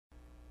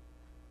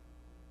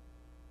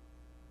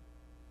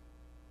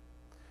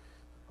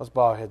Let's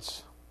bow our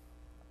heads.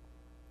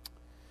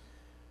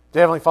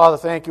 Dear Heavenly Father,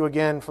 thank you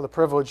again for the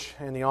privilege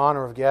and the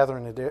honor of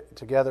gathering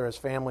together as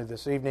family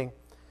this evening.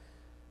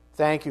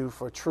 Thank you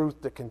for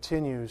truth that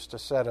continues to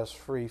set us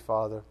free,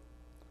 Father.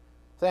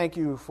 Thank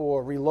you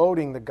for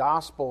reloading the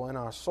gospel in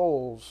our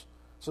souls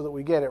so that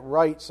we get it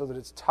right, so that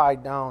it's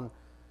tied down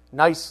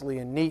nicely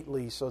and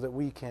neatly, so that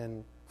we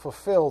can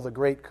fulfill the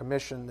great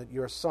commission that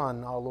your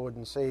Son, our Lord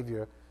and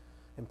Savior,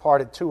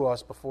 imparted to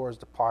us before his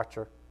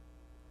departure.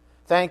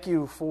 Thank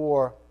you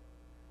for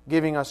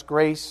giving us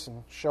grace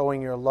and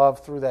showing your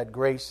love through that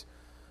grace.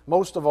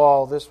 Most of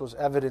all, this was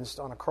evidenced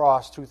on a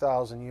cross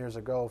 2,000 years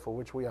ago, for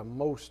which we are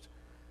most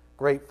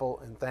grateful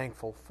and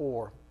thankful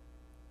for.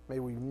 May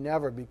we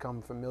never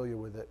become familiar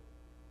with it.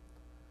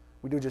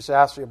 We do just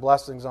ask for your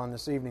blessings on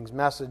this evening's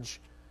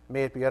message.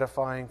 May it be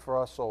edifying for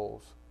our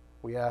souls.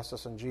 We ask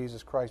this in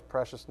Jesus Christ's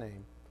precious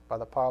name. By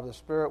the power of the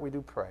Spirit we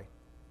do pray.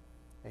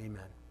 Amen.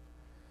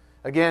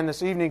 Again,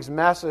 this evening's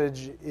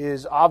message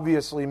is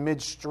obviously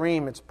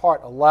midstream. It's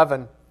part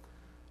 11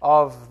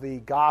 of the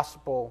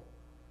gospel,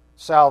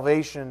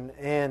 salvation,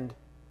 and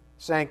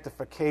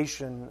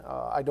sanctification.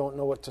 I don't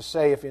know what to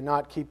say. If you're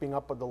not keeping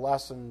up with the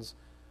lessons,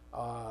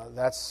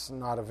 that's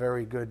not a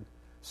very good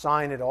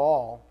sign at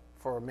all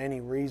for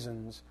many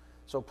reasons.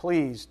 So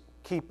please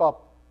keep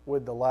up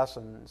with the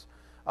lessons.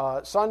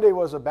 Sunday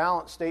was a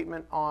balanced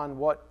statement on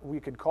what we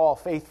could call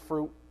faith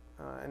fruit,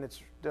 and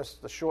it's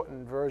just the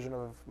shortened version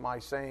of my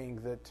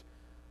saying that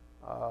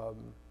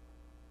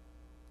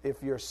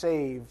if you're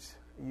saved,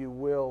 you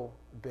will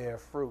bear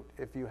fruit.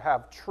 If you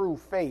have true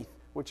faith,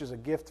 which is a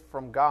gift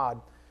from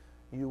God,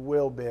 you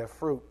will bear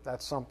fruit.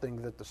 That's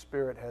something that the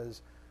Spirit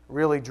has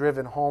really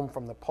driven home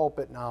from the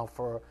pulpit now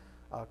for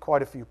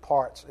quite a few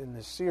parts in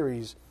this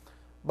series.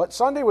 But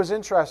Sunday was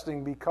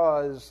interesting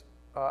because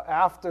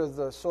after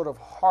the sort of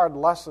hard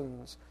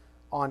lessons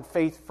on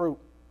faith fruit,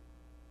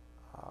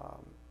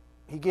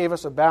 he gave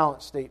us a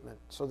balanced statement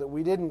so that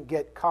we didn't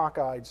get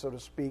cockeyed, so to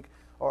speak,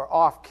 or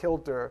off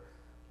kilter,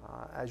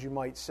 as you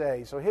might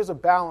say. So here's a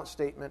balanced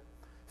statement.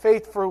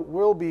 Faith fruit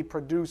will be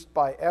produced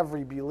by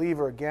every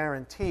believer,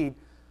 guaranteed.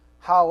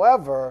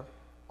 However,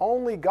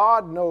 only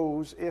God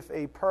knows if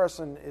a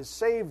person is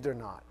saved or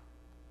not.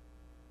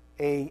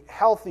 A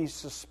healthy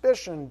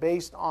suspicion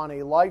based on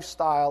a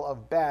lifestyle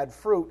of bad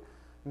fruit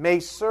may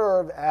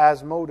serve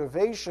as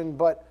motivation,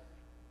 but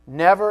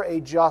never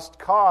a just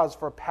cause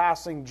for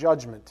passing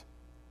judgment.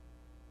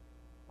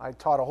 I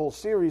taught a whole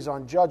series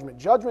on judgment.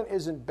 Judgment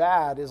isn't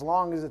bad as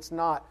long as it's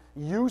not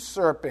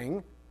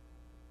usurping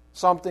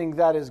something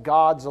that is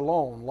God's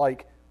alone,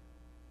 like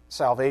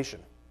salvation,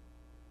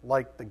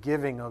 like the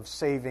giving of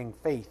saving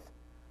faith.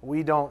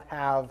 We don't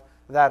have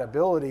that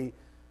ability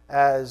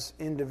as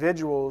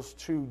individuals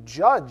to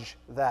judge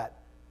that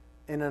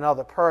in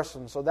another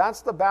person. So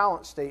that's the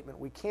balance statement.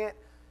 We can't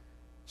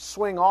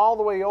swing all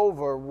the way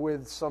over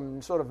with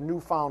some sort of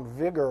newfound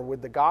vigor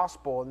with the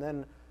gospel and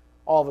then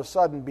all of a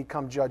sudden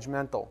become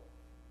judgmental.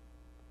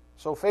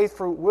 So faith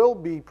fruit will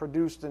be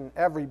produced in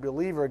every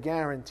believer,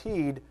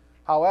 guaranteed.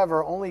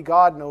 However, only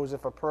God knows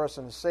if a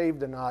person is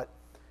saved or not.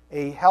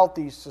 A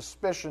healthy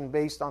suspicion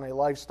based on a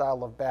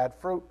lifestyle of bad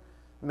fruit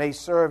may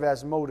serve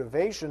as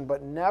motivation,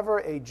 but never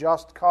a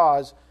just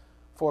cause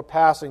for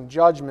passing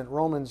judgment.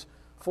 Romans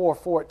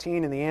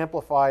 4:14 in the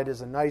Amplified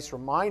is a nice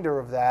reminder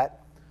of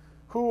that.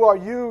 Who are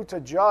you to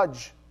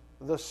judge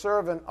the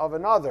servant of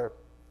another?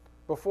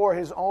 Before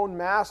his own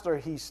master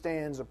he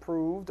stands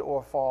approved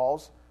or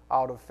falls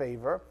out of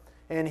favor.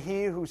 And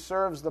he who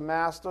serves the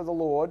master, the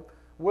Lord,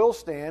 will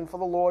stand, for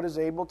the Lord is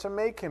able to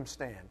make him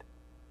stand.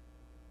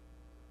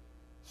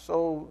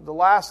 So the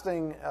last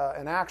thing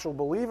an actual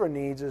believer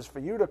needs is for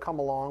you to come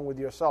along with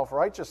your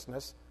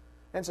self-righteousness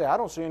and say, I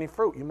don't see any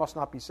fruit, you must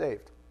not be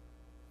saved.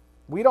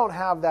 We don't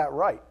have that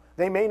right.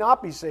 They may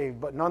not be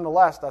saved, but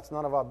nonetheless, that's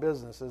none of our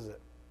business, is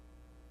it?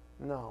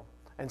 No.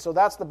 And so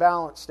that's the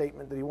balance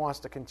statement that he wants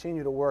to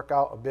continue to work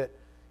out a bit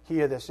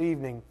here this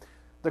evening.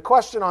 The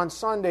question on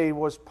Sunday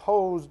was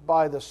posed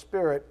by the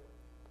Spirit.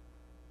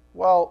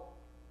 Well,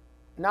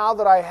 now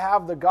that I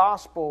have the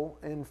gospel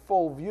in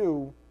full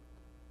view,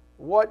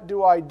 what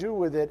do I do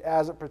with it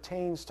as it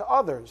pertains to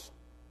others?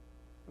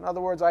 In other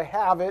words, I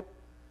have it.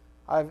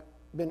 I've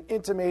been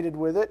intimated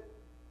with it.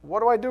 What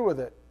do I do with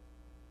it?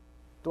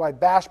 Do I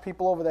bash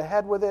people over the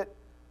head with it?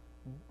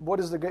 What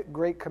is the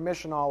Great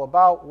Commission all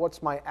about?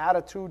 What's my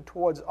attitude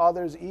towards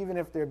others, even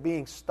if they're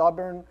being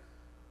stubborn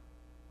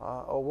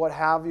or what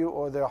have you,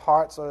 or their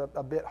hearts are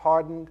a bit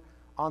hardened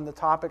on the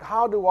topic?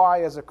 How do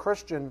I, as a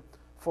Christian,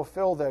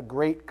 fulfill the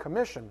Great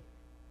Commission?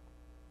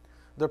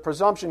 The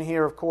presumption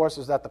here, of course,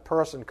 is that the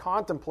person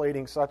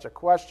contemplating such a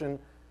question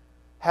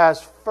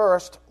has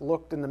first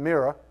looked in the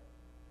mirror.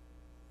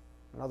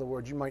 In other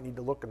words, you might need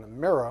to look in the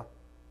mirror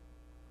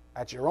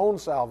at your own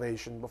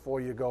salvation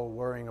before you go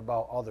worrying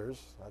about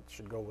others. That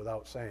should go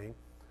without saying.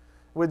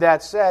 With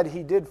that said,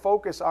 he did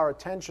focus our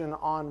attention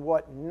on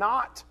what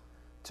not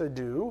to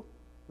do,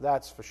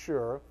 that's for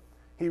sure.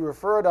 He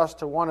referred us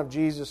to one of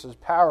Jesus'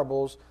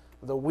 parables,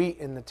 the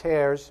wheat and the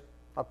tares,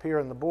 up here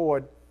on the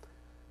board.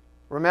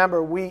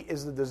 Remember, wheat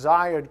is the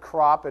desired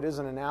crop. It is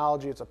an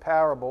analogy. It's a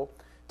parable.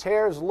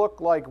 Tares look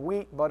like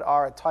wheat but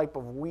are a type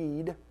of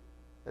weed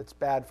that's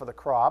bad for the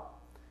crop.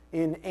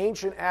 In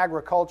ancient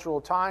agricultural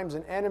times,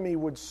 an enemy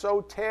would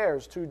sow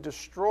tares to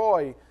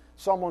destroy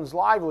someone's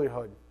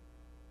livelihood.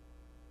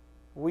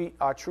 Wheat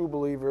are true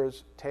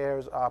believers.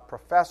 Tares are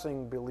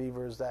professing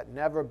believers that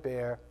never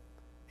bear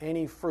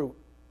any fruit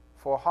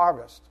for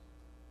harvest.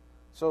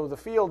 So the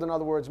field, in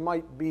other words,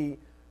 might be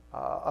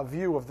a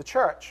view of the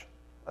church.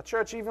 A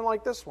church even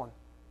like this one,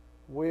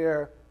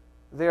 where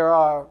there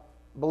are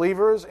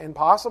believers and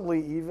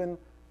possibly even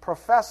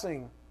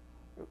professing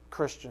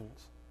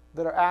Christians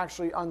that are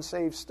actually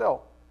unsaved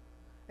still.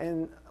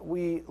 And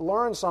we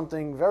learn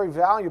something very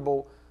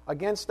valuable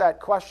against that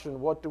question,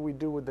 what do we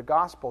do with the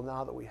gospel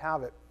now that we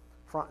have it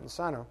front and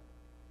center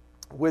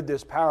with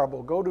this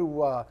parable? Go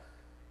to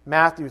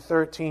Matthew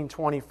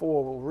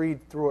 13:24. We'll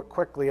read through it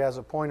quickly as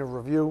a point of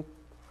review.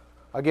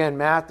 Again,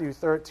 Matthew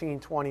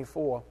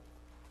 13:24.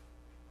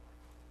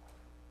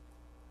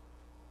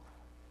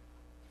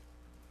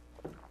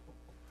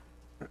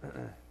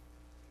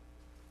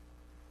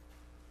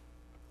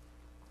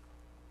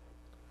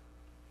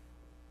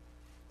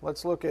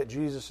 Let's look at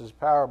Jesus'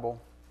 parable.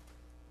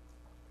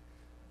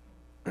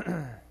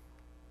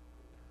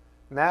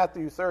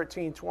 Matthew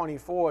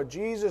 13:24.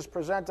 Jesus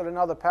presented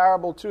another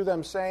parable to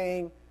them,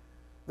 saying,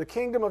 "The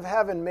kingdom of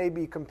heaven may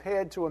be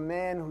compared to a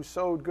man who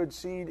sowed good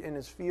seed in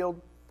his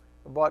field,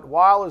 but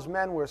while his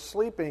men were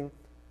sleeping,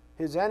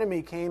 his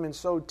enemy came and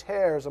sowed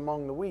tares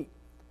among the wheat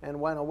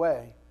and went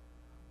away.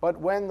 But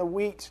when the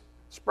wheat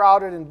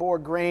sprouted and bore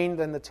grain,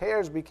 then the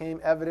tares became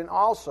evident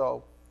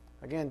also."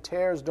 Again,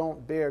 tares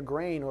don't bear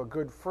grain or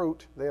good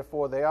fruit,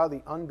 therefore they are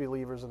the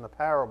unbelievers in the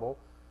parable.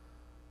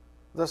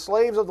 The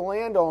slaves of the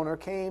landowner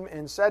came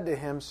and said to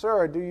him,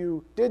 "Sir,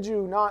 did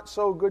you not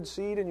sow good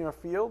seed in your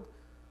field?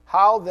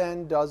 How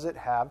then does it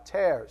have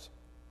tares?"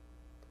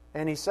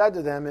 And he said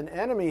to them, "An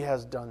enemy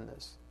has done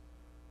this."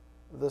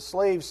 The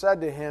slave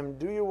said to him,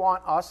 "Do you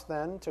want us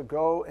then to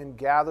go and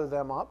gather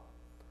them up?"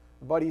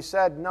 But he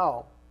said,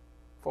 "No,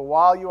 for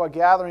while you are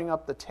gathering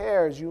up the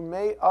tares, you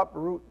may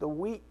uproot the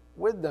wheat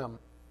with them."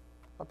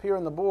 Up here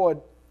on the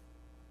board,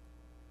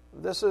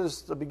 this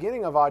is the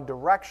beginning of our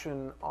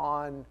direction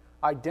on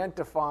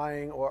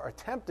identifying or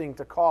attempting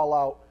to call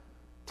out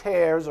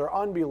tares or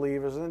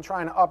unbelievers and then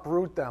trying to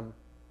uproot them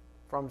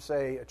from,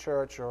 say, a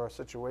church or a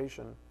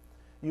situation.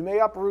 You may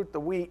uproot the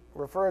wheat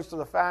refers to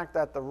the fact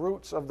that the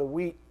roots of the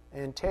wheat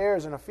and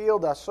tares in a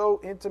field are so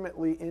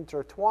intimately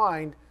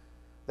intertwined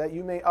that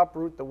you may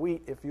uproot the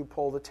wheat if you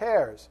pull the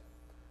tares.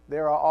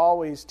 There are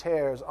always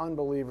tares,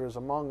 unbelievers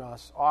among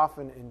us,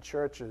 often in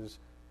churches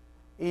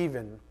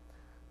even.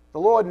 The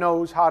Lord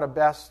knows how to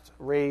best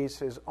raise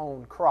his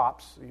own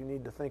crops. You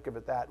need to think of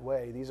it that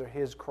way. These are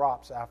his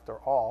crops after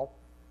all.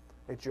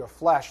 It's your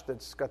flesh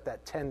that's got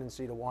that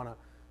tendency to want to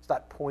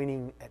start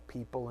pointing at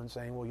people and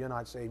saying, "Well, you're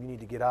not saved, you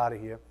need to get out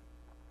of here."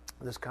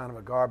 This kind of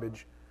a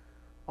garbage.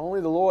 Only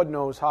the Lord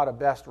knows how to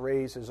best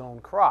raise his own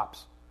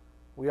crops.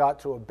 We ought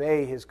to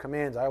obey his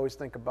commands. I always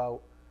think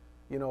about,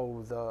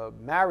 the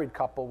married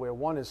couple where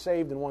one is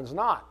saved and one's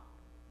not.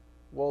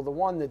 Well, the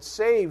one that's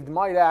saved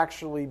might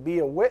actually be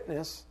a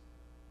witness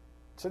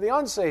to the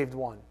unsaved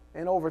one.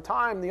 And over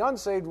time, the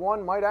unsaved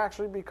one might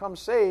actually become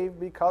saved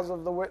because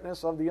of the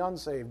witness of the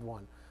unsaved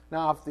one.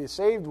 Now, if the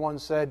saved one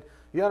said,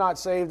 "You're not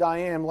saved, I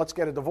am, let's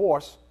get a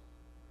divorce,"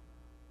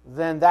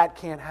 then that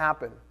can't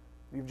happen.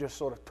 You've just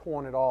sort of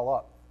torn it all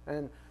up.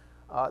 And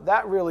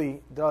that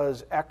really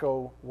does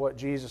echo what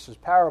Jesus'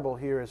 parable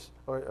here is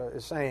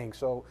saying.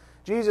 So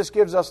Jesus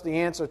gives us the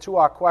answer to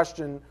our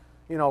question,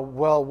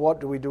 what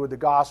do we do with the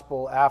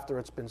gospel after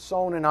it's been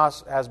sown in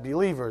us as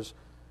believers?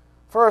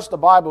 First, the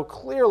Bible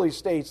clearly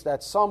states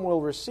that some will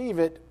receive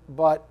it,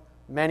 but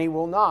many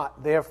will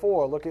not.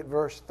 Therefore, look at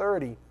verse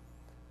 30,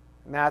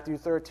 Matthew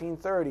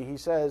 13:30. He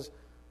says,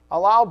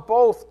 "Allow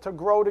both to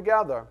grow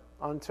together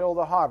until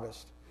the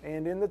harvest.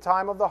 And in the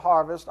time of the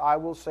harvest I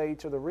will say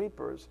to the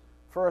reapers,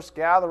 first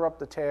gather up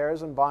the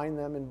tares and bind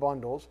them in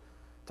bundles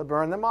to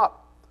burn them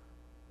up,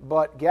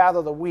 but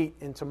gather the wheat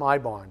into my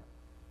barn."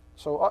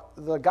 So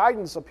the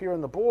guidance up here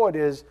on the board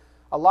is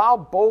allow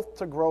both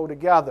to grow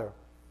together.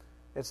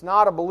 It's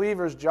not a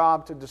believer's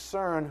job to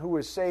discern who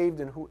is saved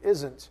and who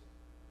isn't.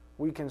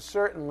 We can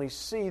certainly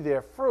see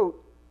their fruit,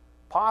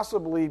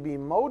 possibly be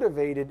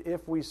motivated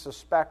if we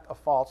suspect a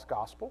false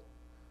gospel,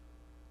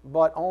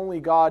 but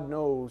only God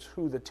knows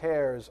who the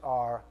tares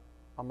are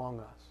among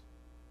us.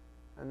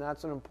 And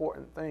that's an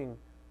important thing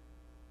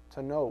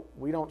to note.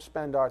 We don't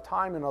spend our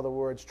time, in other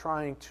words,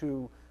 trying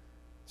to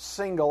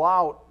single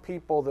out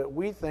people that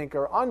we think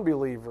are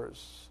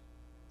unbelievers.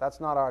 That's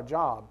not our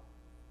job.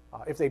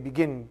 If they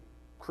begin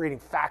creating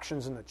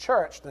factions in the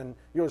church, then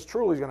yours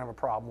truly is going to have a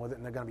problem with it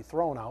and they're going to be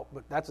thrown out,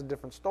 but that's a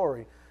different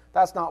story.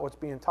 That's not what's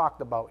being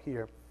talked about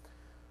here.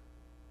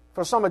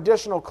 For some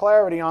additional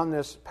clarity on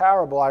this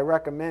parable, I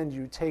recommend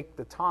you take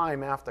the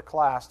time after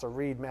class to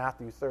read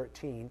Matthew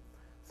 13,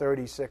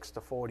 36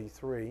 to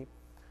 43.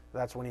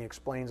 That's when he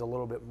explains a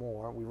little bit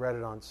more. We read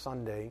it on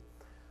Sunday.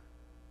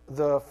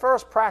 The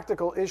first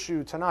practical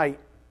issue tonight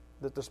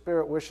that the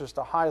Spirit wishes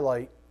to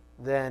highlight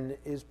then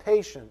is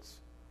patience.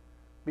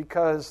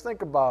 Because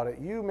think about it,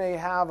 you may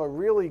have a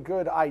really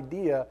good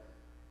idea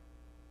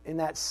in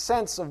that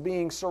sense of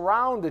being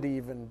surrounded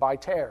even by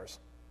tares.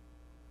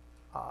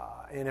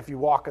 And if you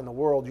walk in the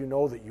world, you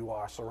know that you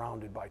are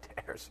surrounded by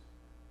tares,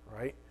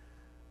 right?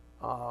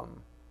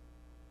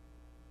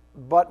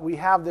 But we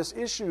have this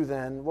issue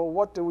then, well,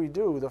 what do we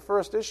do? The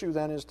first issue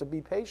then is to be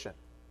patient.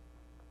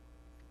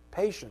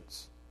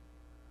 Patience.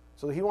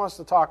 So he wants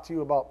to talk to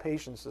you about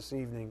patience this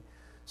evening.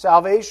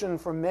 Salvation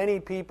for many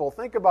people,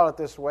 think about it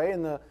this way,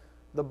 and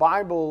the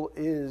Bible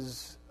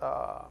is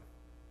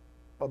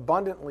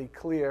abundantly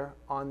clear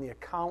on the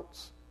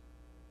accounts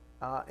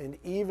and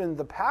even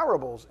the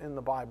parables in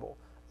the Bible,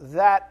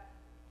 that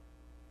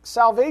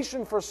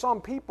salvation for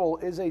some people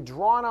is a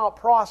drawn-out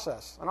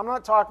process. And I'm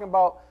not talking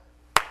about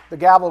the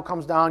gavel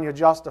comes down, you're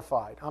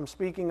justified. I'm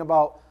speaking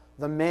about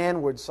the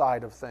manward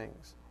side of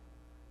things.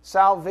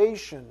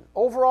 Salvation,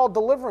 overall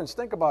deliverance,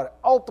 think about it.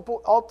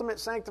 Ultimate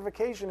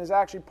sanctification is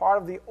actually part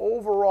of the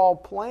overall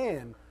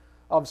plan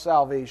of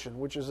salvation,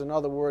 which is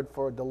another word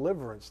for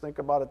deliverance. Think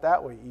about it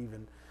that way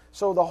even.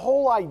 So the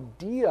whole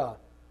idea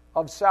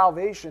of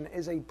salvation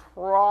is a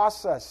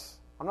process.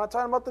 I'm not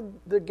talking about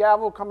the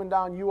gavel coming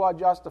down, you are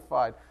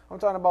justified. I'm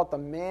talking about the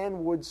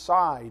manward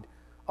side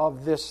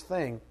of this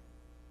thing.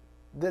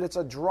 That it's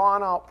a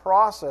drawn-out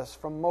process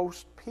for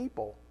most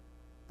people.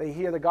 They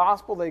hear the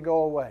gospel, they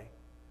go away.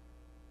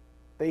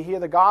 They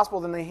hear the gospel,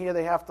 then they hear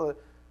they have to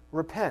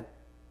repent.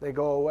 They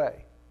go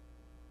away.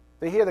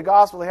 They hear the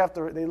gospel,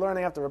 they learn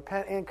they have to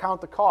repent and count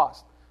the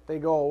cost. They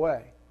go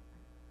away.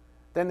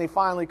 Then they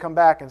finally come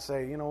back and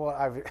say, you know what,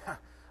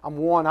 I'm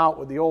worn out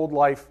with the old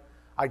life.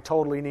 I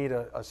totally need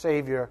a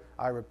Savior.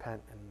 I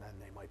repent, and then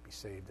they might be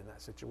saved in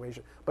that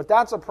situation. But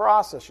that's a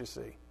process, you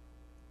see.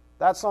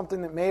 That's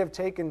something that may have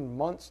taken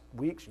months,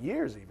 weeks,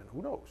 years even.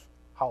 Who knows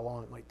how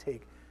long it might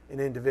take an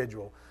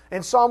individual.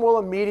 And some will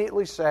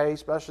immediately say,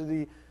 especially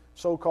the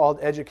so-called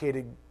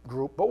educated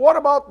group, but what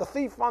about the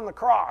thief on the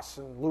cross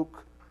in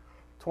Luke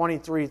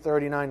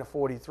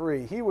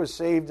 23:39-43? He was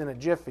saved in a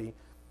jiffy.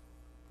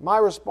 My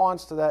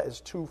response to that is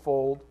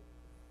twofold.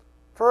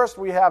 First,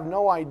 we have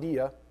no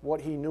idea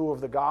what he knew of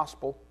the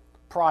gospel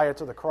prior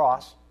to the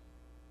cross.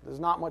 There's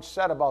not much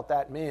said about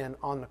that man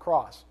on the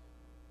cross,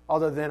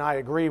 other than I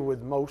agree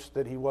with most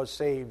that he was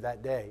saved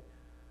that day.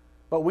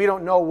 But we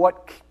don't know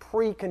what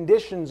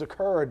preconditions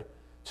occurred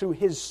to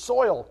his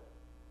soil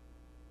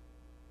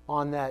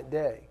on that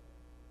day.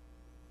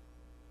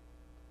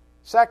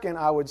 Second,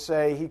 I would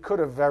say he could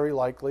have very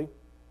likely,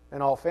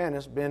 in all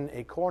fairness, been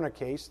a corner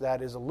case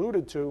that is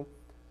alluded to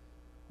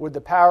with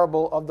the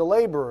parable of the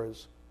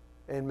laborers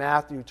in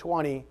Matthew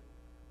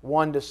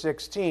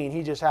 20:1-16.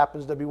 He just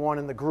happens to be one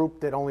in the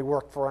group that only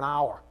worked for an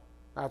hour.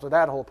 That's what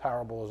that whole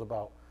parable is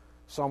about.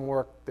 Some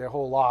work their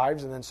whole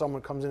lives, and then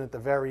someone comes in at the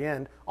very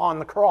end on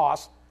the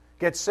cross,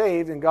 gets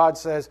saved, and God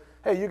says,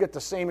 hey, you get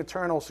the same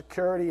eternal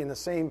security and the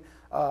same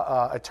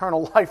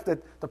eternal life that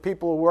the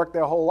people who work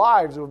their whole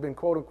lives, who have been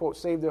quote-unquote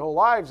saved their whole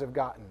lives, have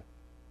gotten.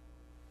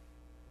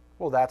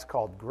 Well, that's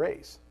called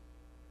grace.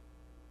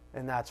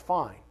 And that's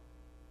fine.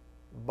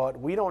 But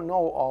we don't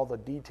know all the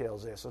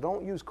details there, so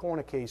don't use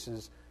corner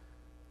cases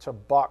to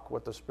buck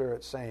what the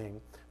Spirit's saying.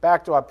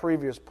 Back to our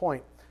previous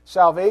point.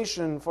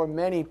 Salvation for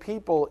many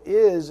people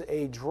is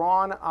a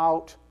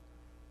drawn-out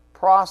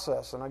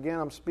process. And again,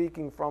 I'm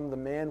speaking from the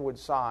manward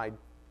side.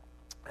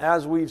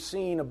 As we've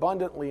seen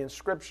abundantly in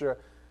Scripture,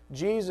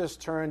 Jesus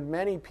turned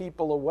many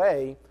people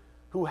away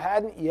who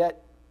hadn't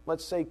yet,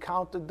 let's say,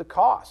 counted the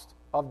cost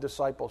of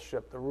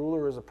discipleship. The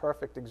ruler is a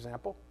perfect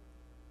example.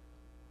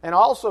 And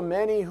also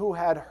many who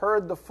had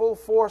heard the full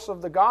force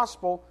of the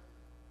gospel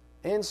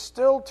and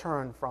still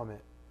turned from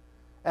it.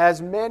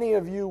 As many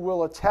of you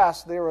will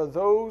attest, there are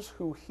those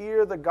who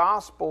hear the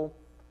gospel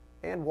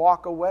and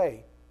walk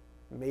away,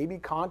 maybe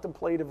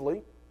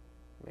contemplatively,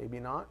 maybe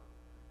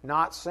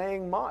not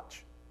saying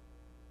much,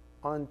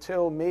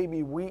 until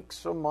maybe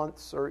weeks or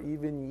months or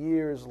even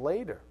years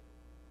later.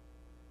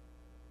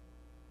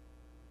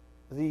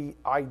 The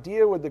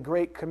idea with the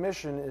Great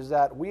Commission is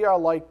that we are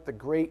like the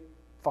great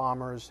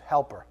farmer's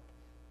helper.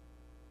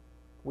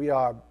 We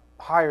are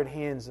hired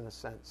hands in a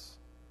sense,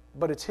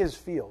 but it's his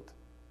field.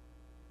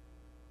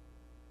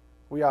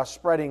 We are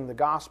spreading the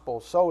gospel,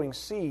 sowing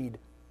seed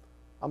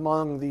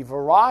among the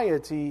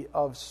variety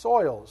of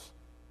soils.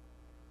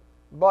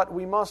 But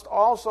we must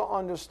also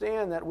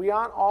understand that we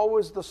aren't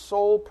always the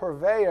sole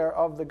purveyor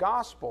of the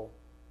gospel.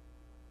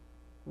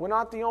 We're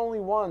not the only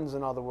ones,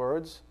 in other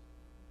words.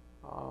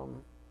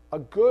 A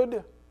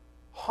good,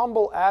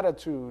 humble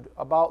attitude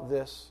about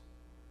this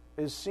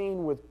is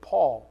seen with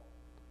Paul,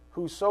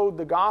 who sowed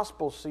the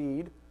gospel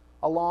seed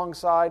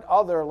alongside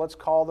other, let's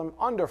call them,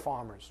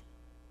 under-farmers.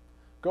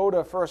 Go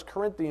to 1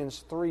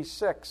 Corinthians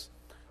 3:6.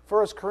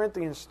 1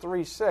 Corinthians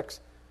 3:6.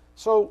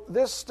 So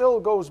this still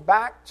goes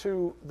back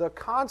to the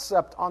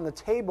concept on the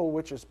table,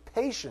 which is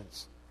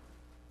patience.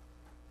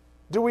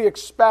 Do we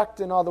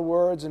expect, in other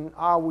words, and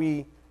are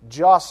we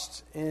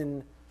just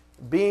in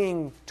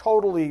being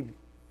totally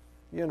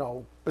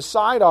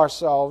beside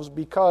ourselves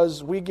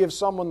because we give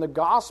someone the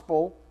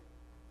gospel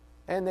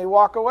and they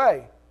walk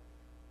away?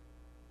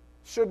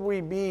 Should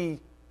we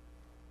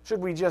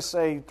just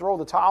say, throw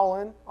the towel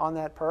in on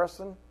that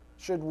person?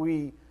 Should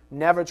we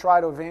never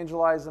try to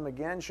evangelize them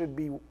again? Should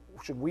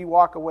we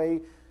walk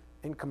away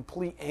in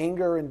complete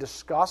anger and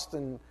disgust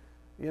and,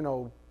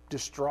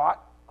 distraught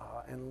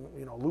and,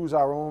 lose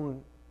our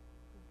own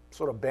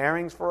sort of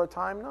bearings for a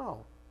time?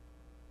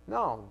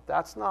 No,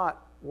 that's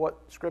not what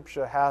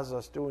Scripture has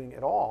us doing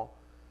at all.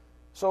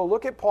 So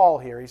look at Paul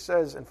here. He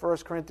says in 1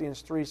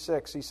 Corinthians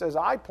 3:6, he says,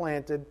 I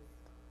planted,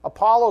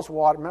 Apollos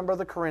watered. Remember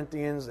the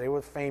Corinthians, they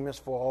were famous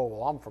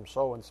for, I'm from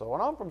so-and-so,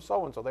 and I'm from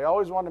so-and-so. They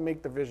always wanted to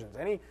make divisions.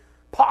 Any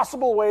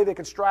possible way they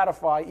could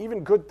stratify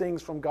even good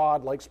things from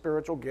God, like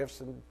spiritual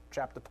gifts in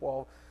chapter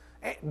 12.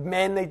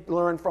 Men they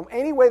learned from.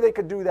 Any way they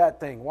could do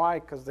that thing. Why?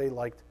 Because they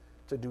liked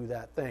to do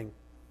that thing.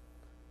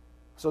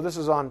 So this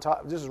is on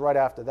top. This is right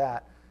after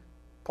that.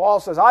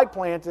 Paul says, I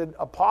planted,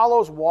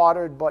 Apollos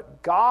watered,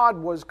 but God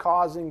was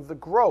causing the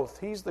growth.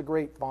 He's the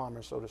great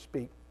farmer, so to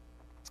speak.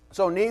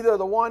 So neither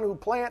the one who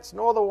plants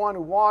nor the one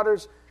who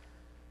waters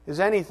is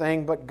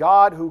anything, but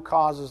God who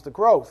causes the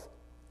growth.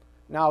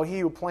 Now he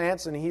who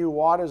plants and he who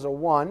waters are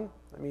one.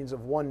 That means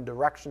of one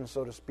direction,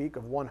 so to speak,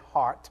 of one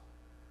heart.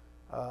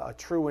 A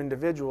true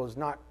individual is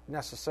not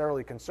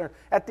necessarily concerned.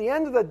 At the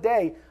end of the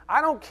day,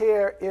 I don't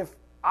care if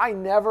I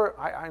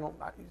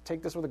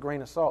take this with a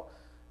grain of salt.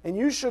 And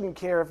you shouldn't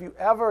care if you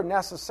ever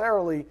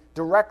necessarily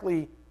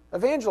directly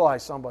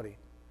evangelize somebody.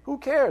 Who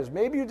cares?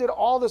 Maybe you did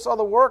all this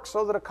other work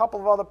so that a couple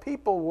of other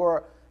people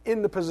were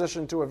in the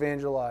position to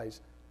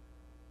evangelize.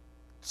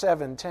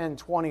 7, 10,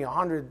 20,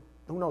 100,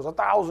 who knows,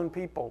 1,000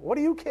 people. What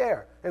do you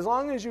care? As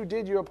long as you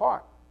did your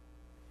part.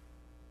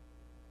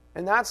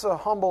 And that's a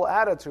humble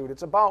attitude.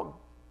 It's about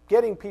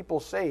getting people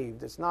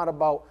saved. It's not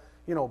about,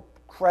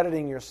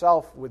 crediting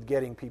yourself with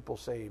getting people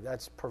saved.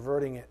 That's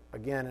perverting it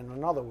again in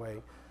another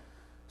way.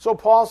 So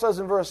Paul says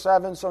in verse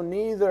 7, so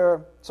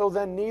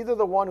then neither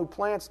the one who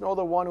plants nor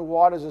the one who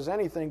waters is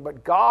anything,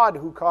 but God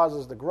who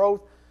causes the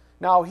growth.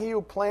 Now he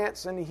who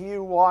plants and he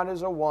who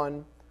waters are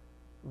one,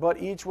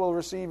 but each will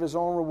receive his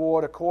own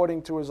reward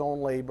according to his own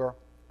labor.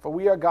 For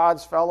we are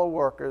God's fellow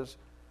workers.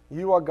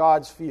 You are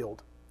God's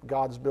field,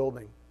 God's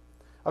building.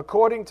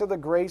 According to the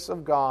grace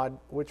of God,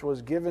 which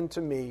was given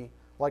to me,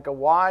 like a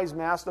wise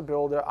master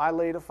builder, I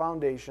laid a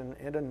foundation,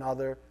 and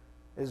another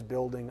is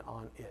building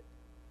on it.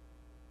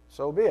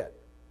 So be it.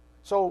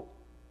 So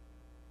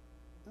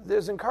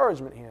there's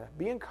encouragement here.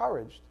 Be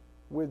encouraged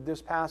with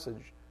this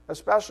passage,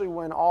 especially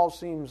when all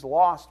seems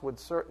lost with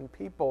certain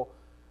people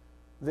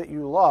that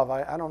you love.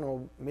 I don't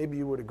know, maybe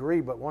you would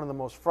agree, but one of the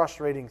most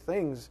frustrating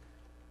things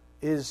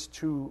is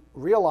to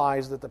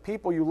realize that the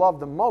people you love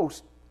the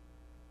most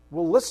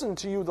will listen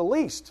to you the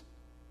least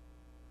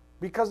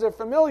because they're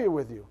familiar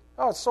with you.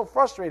 Oh, it's so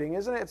frustrating,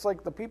 isn't it? It's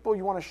like the people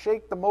you want to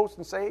shake the most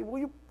and say, "Will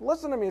you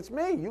listen to me? It's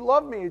me. You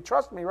love me. You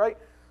trust me, right?"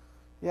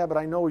 Yeah, but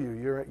I know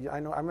you. I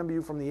remember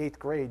you from the 8th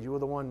grade. You were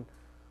the one,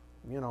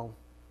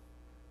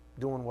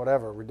 doing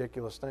whatever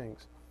ridiculous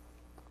things.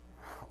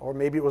 Or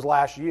maybe it was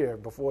last year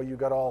before you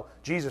got all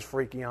Jesus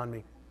freaky on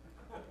me,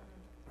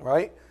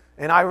 right?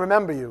 And I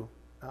remember you,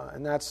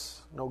 and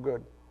that's no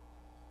good.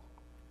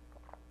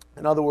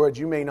 In other words,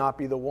 you may not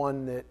be the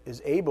one that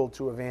is able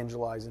to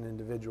evangelize an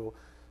individual.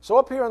 So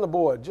up here on the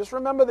board, just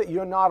remember that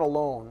you're not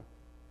alone.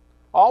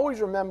 Always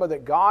remember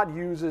that God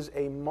uses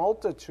a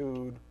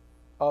multitude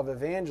of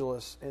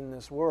evangelists in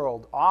this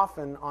world,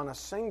 often on a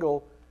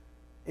single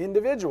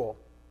individual.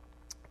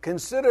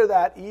 Consider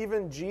that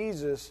even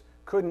Jesus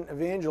couldn't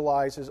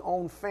evangelize his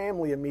own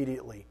family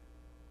immediately.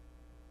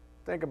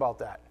 Think about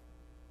that.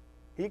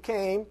 He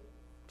came,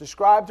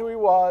 described who he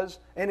was,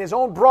 and his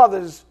own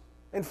brothers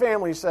and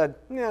family said,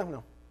 "Yeah,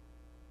 no."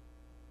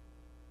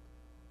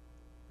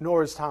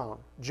 Nor his town.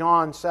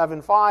 John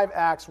 7:5,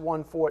 Acts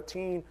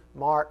 1:14,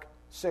 Mark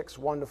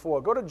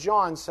 6:1-4. Go to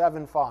John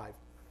 7:5.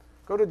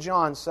 Go to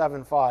John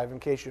 7:5 in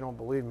case you don't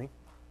believe me.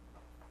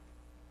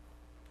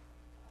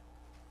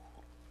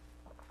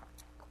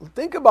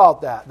 Think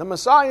about that. The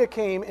Messiah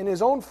came and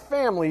his own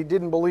family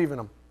didn't believe in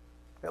him.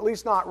 At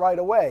least not right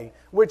away.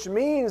 Which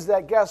means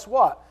that, guess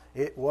what?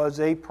 It was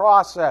a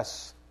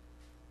process.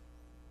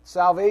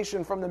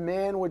 Salvation from the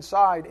manward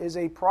side is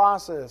a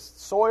process.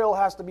 Soil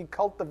has to be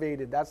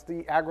cultivated. That's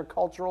the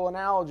agricultural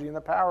analogy in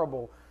the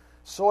parable.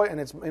 Soil, and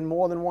it's in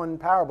more than one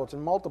parable. It's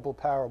in multiple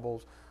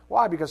parables.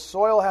 Why? Because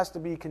soil has to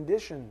be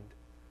conditioned.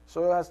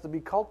 Soil has to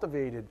be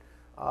cultivated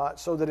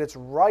so that it's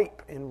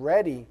ripe and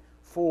ready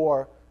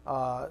for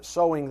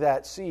sowing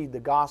that seed, the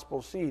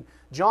gospel seed.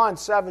 John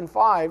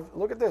 7:5,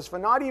 look at this. For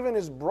not even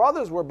his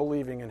brothers were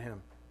believing in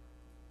him.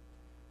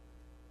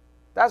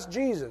 That's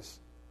Jesus,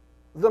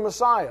 the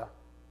Messiah.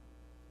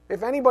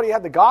 If anybody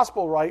had the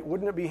gospel right,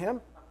 wouldn't it be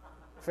him?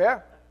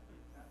 Fair?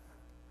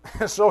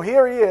 So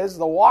here he is,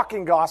 the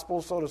walking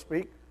gospel, so to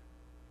speak,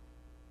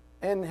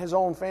 and his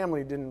own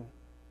family didn't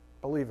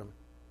believe him.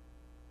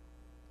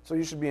 So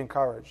you should be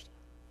encouraged.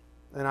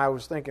 And I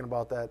was thinking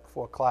about that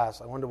before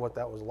class. I wonder what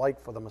that was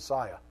like for the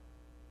Messiah.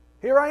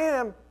 Here I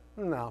am.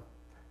 No.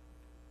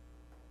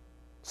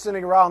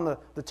 sitting around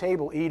the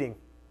table eating.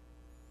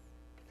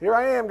 Here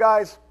I am,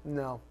 guys.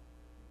 No.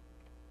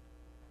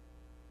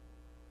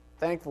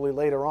 Thankfully,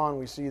 later on,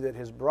 we see that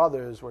his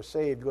brothers were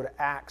saved. Go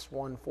to Acts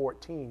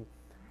 1:14.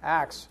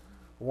 Acts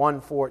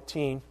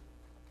 1:14.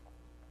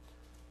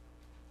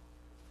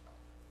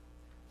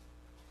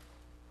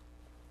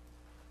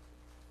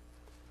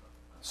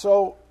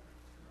 So,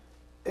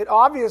 it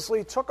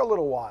obviously took a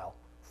little while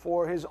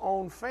for his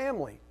own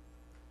family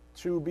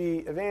to be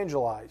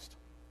evangelized.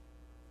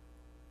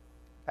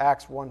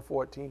 Acts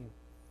 1:14.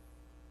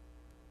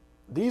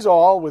 These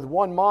all, with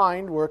one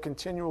mind, were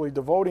continually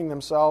devoting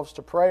themselves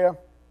to prayer,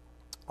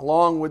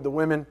 along with the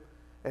women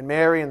and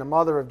Mary and the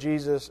mother of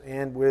Jesus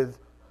and with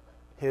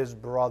his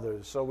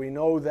brothers. So we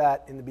know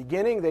that in the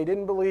beginning they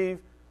didn't believe,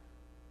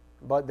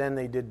 but then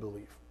they did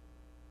believe.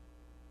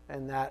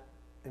 And that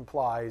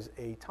implies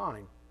a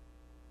time.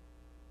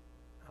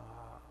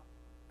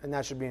 And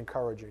that should be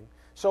encouraging.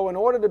 So in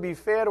order to be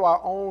fair to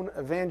our own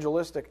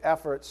evangelistic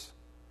efforts,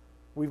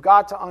 we've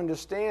got to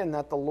understand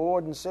that the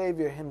Lord and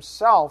Savior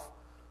himself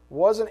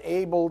wasn't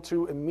able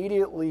to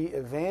immediately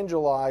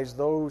evangelize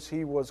those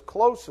he was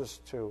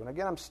closest to. And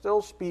again, I'm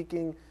still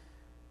speaking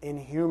in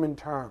human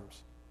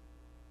terms.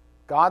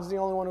 God's the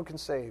only one who can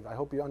save. I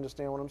hope you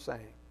understand what I'm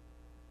saying.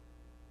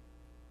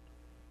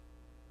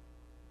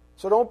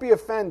 So don't be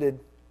offended,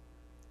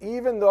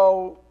 even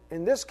though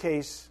in this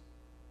case,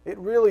 it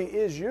really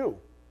is you.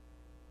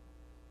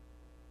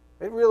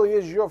 It really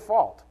is your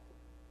fault,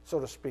 so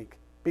to speak,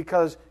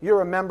 because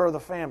you're a member of the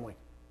family.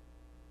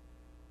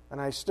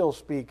 And I still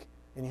speak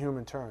in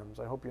human terms.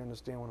 I hope you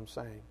understand what I'm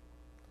saying.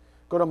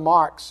 Go to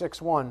Mark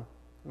 6:1.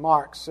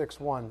 Mark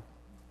 6:1.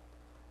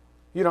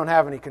 You don't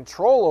have any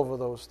control over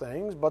those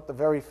things, but the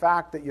very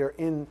fact that you're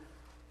in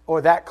or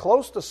that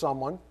close to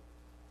someone,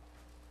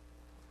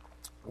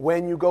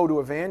 when you go to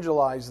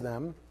evangelize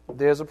them,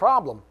 there's a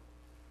problem.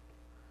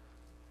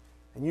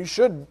 And you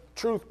should,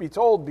 truth be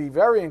told, be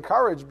very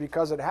encouraged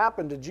because it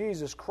happened to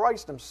Jesus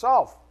Christ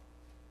himself.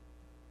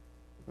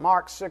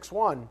 Mark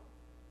 6:1.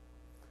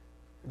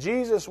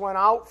 Jesus went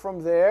out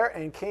from there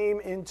and came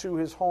into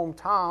his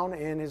hometown,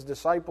 and his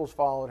disciples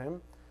followed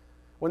him.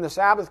 When the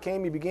Sabbath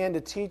came, he began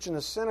to teach in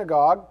the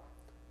synagogue,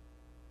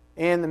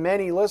 and the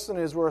many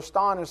listeners were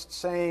astonished,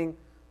 saying,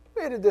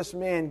 "Where did this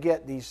man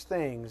get these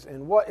things?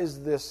 And what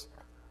is this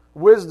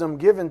wisdom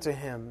given to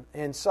him,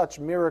 and such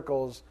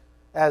miracles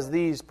as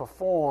these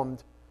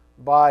performed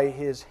by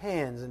his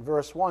hands?" And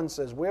verse 1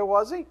 says, where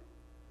was he?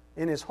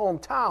 In his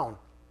hometown.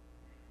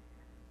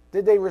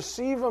 Did they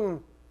receive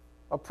him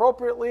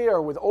appropriately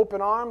or with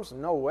open arms?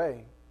 No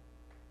way.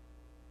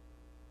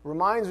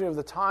 Reminds me of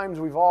the times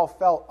we've all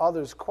felt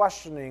others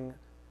questioning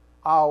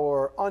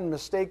our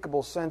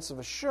unmistakable sense of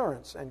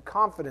assurance and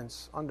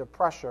confidence under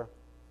pressure,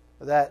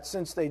 that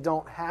since they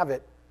don't have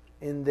it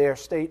in their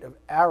state of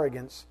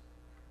arrogance,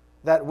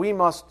 that we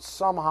must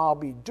somehow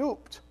be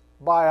duped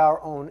by our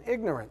own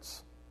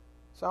ignorance.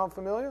 Sound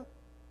familiar?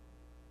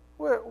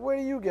 Where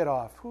do you get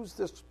off? Who's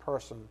this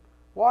person?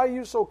 Why are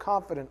you so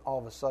confident all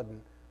of a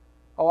sudden?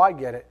 Oh, I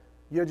get it.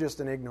 You're just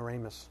an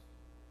ignoramus.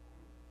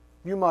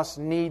 You must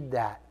need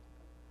that.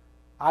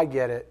 I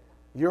get it.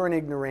 You're an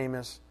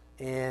ignoramus,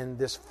 and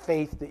this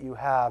faith that you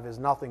have is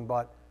nothing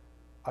but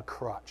a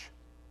crutch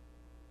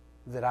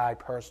that I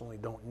personally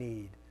don't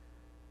need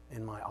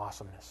in my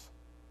awesomeness.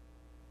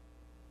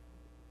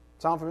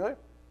 Sound familiar?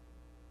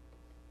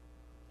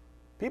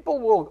 People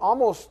will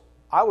almost,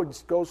 I would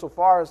go so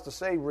far as to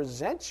say,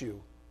 resent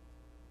you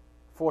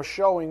for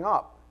showing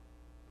up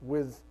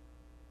with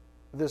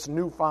this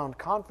newfound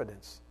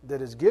confidence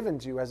that is given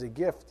to you as a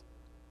gift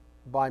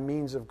by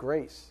means of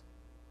grace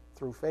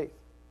through faith.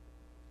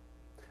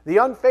 The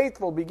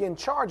unfaithful begin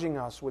charging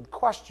us with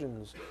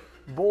questions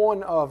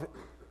born of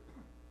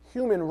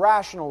human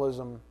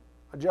rationalism,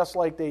 just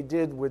like they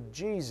did with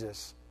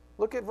Jesus.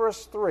 Look at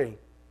verse 3.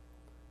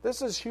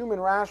 This is human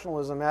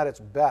rationalism at its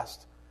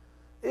best.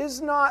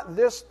 Is not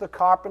this the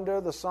carpenter,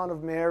 the son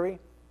of Mary,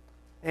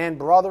 and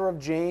brother of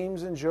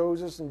James and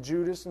Joseph and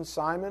Judas and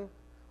Simon?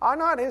 Are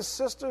not his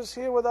sisters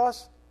here with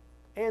us?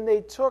 And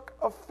they took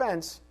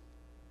offense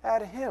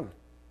at him.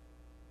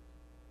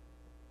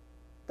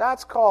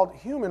 That's called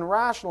human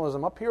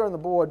rationalism. Up here on the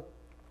board,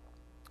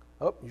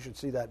 oh, you should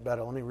see that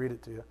better. Let me read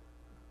it to you.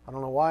 I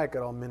don't know why it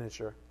got all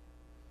miniature.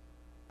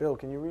 Bill,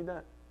 can you read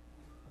that?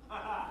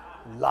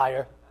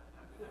 Liar.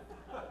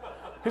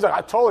 He's like,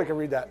 I totally can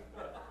read that.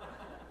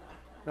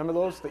 Remember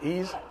those? The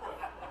E's?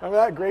 Remember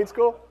that? Grade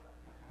school?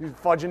 He's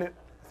fudging it.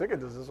 I think it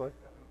does this way.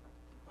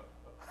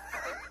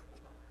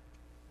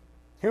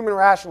 Human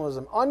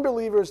rationalism.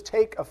 Unbelievers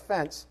take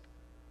offense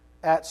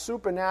at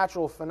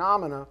supernatural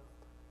phenomena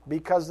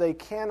because they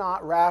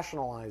cannot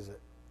rationalize it.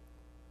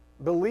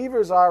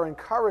 Believers are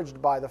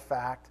encouraged by the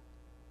fact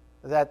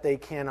that they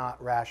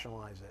cannot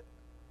rationalize it.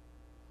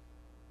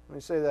 Let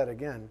me say that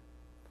again.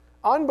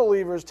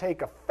 Unbelievers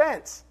take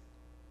offense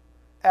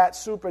at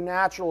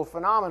supernatural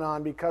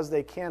phenomenon because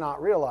they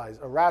cannot realize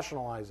or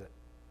rationalize it.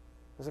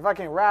 Because if I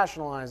can't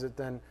rationalize it,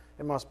 then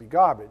it must be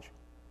garbage.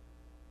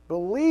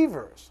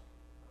 Believers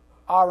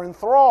are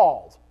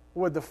enthralled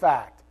with the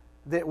fact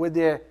that with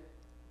their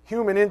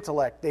human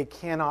intellect, they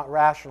cannot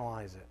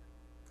rationalize it.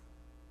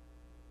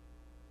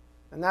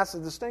 And that's the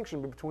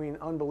distinction between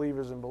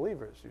unbelievers and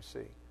believers, you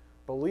see.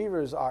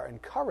 Believers are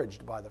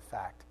encouraged by the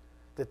fact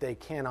that they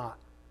cannot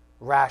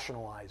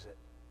rationalize it.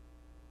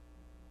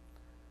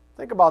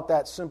 Think about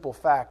that simple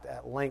fact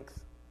at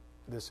length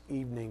this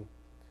evening,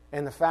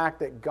 and the fact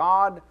that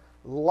God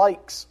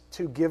likes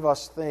to give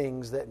us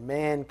things that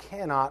man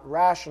cannot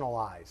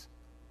rationalize.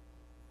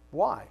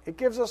 Why? It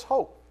gives us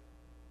hope.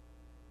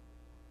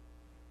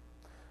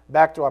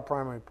 Back to our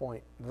primary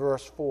point,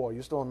 verse 4.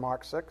 You still in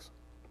Mark 6?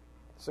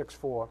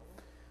 6:4.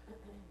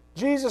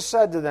 Jesus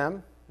said to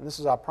them, and this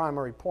is our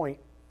primary point,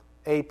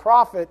 a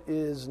prophet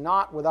is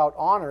not without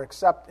honor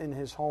except in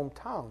his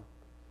hometown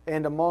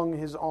and among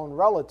his own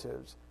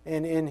relatives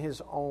and in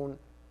his own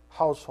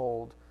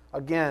household.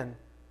 Again,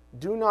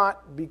 do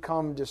not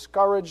become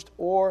discouraged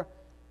or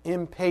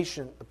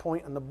impatient. The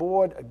point on the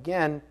board,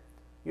 again,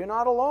 you're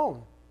not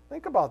alone.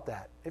 Think about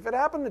that. If it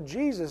happened to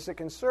Jesus, it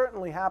can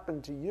certainly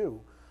happen to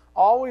you.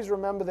 Always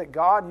remember that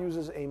God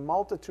uses a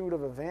multitude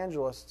of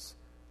evangelists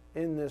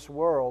in this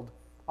world,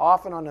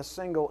 often on a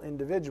single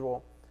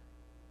individual.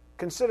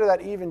 Consider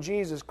that even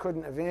Jesus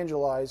couldn't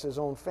evangelize his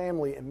own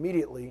family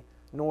immediately,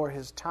 nor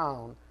his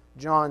town.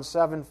 John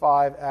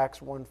 7:5,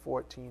 Acts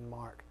 1:14,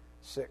 Mark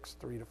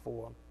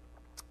 6:3-4.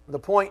 The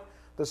point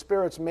the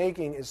Spirit's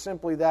making is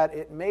simply that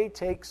it may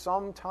take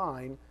some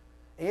time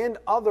and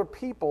other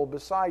people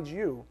besides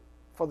you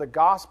for the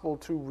gospel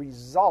to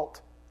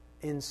result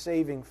in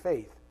saving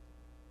faith.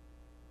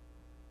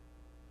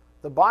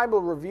 The Bible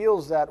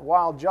reveals that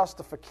while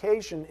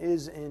justification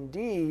is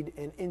indeed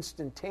an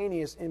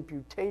instantaneous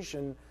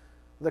imputation,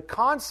 the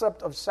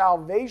concept of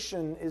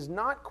salvation is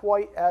not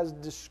quite as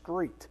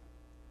discrete.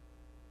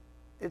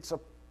 It's a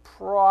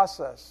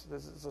process.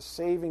 It's a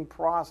saving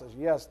process.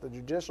 Yes, the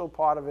judicial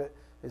part of it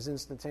is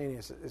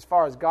instantaneous. As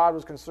far as God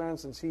was concerned,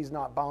 since he's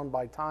not bound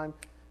by time,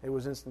 it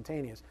was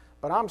instantaneous.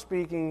 But I'm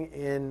speaking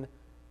in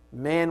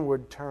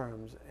manward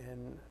terms,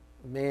 in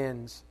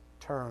man's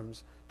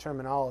terms,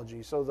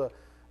 terminology. So the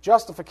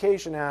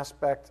justification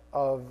aspect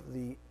of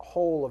the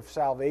whole of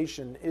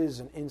salvation is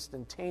an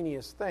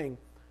instantaneous thing,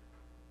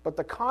 but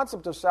the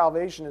concept of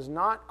salvation is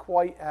not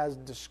quite as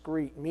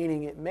discrete,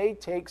 meaning it may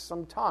take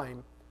some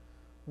time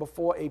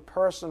before a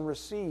person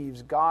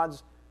receives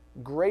God's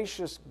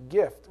gracious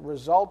gift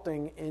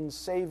resulting in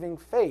saving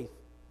faith.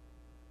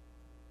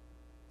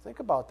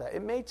 Think about that.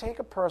 It may take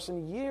a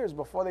person years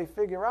before they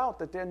figure out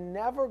that they're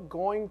never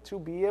going to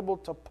be able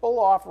to pull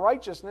off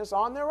righteousness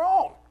on their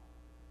own.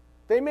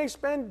 They may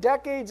spend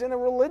decades in a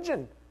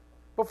religion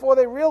before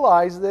they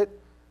realize that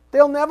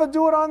they'll never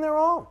do it on their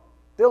own.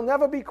 They'll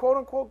never be, quote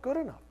unquote, good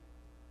enough.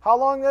 How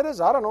long that is,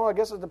 I don't know. I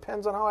guess it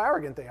depends on how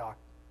arrogant they are.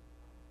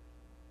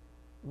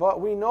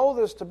 But we know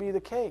this to be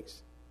the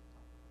case.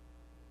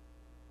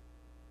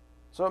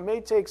 So it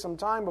may take some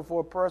time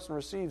before a person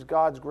receives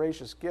God's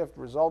gracious gift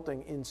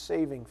resulting in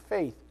saving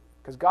faith,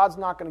 because God's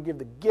not going to give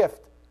the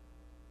gift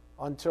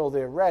until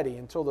they're ready,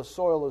 until the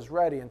soil is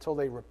ready, until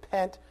they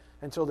repent,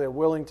 until they're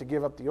willing to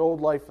give up the old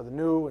life for the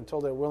new,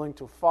 until they're willing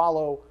to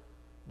follow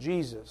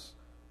Jesus.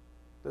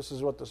 This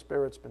is what the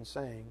Spirit's been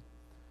saying.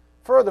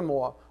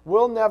 Furthermore,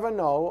 we'll never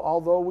know,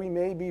 although we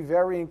may be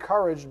very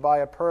encouraged by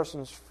a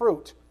person's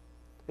fruit,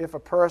 if a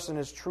person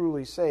is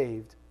truly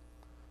saved.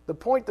 The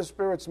point the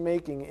Spirit's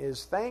making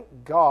is thank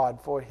God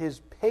for his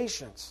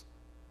patience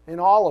in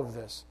all of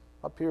this.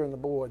 Up here on the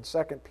board,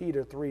 2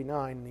 Peter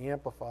 3:9 in the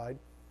Amplified.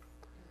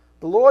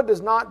 The Lord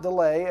does not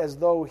delay as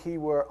though he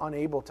were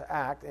unable to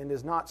act, and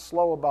is not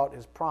slow about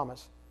his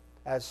promise,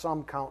 as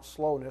some count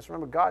slowness.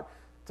 Remember,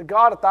 to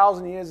God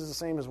 1,000 years is the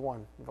same as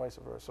one, and vice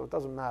versa, so it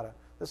doesn't matter.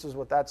 This is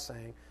what that's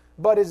saying.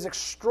 But is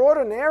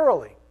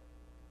extraordinarily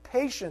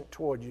patient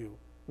toward you,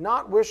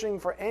 not wishing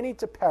for any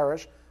to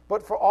perish,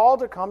 but for all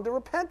to come to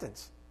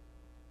repentance.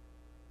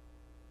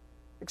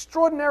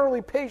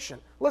 Extraordinarily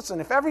patient. Listen,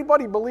 if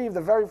everybody believed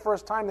the very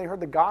first time they heard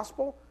the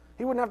gospel,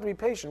 he wouldn't have to be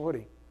patient, would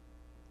he?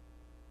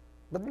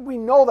 But we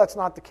know that's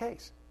not the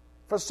case.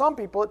 For some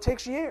people, it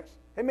takes years.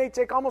 It may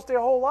take almost their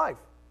whole life.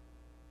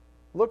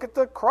 Look at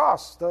the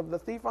cross, the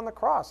thief on the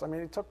cross. I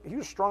mean, he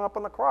was strung up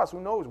on the cross.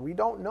 Who knows? We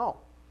don't know.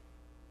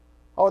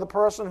 Or the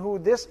person who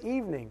this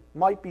evening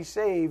might be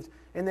saved,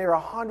 and they're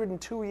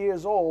 102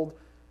 years old,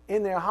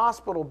 in their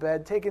hospital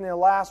bed, taking their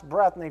last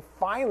breath, and they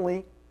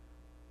finally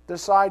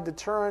decide to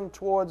turn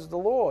towards the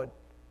Lord.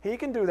 He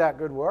can do that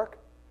good work.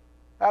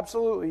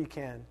 Absolutely he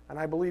can. And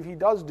I believe he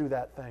does do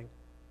that thing.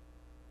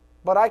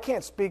 But I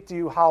can't speak to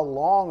you how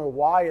long or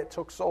why it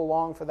took so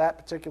long for that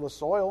particular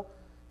soil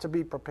to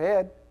be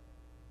prepared.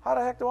 How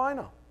the heck do I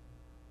know?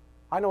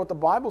 I know what the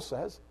Bible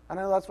says. And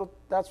I know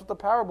that's what the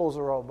parables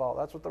are all about.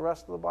 That's what the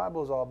rest of the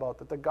Bible is all about.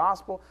 That the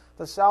gospel,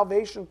 the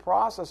salvation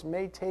process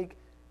may take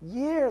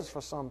years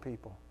for some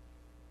people.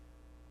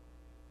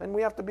 And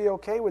we have to be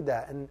okay with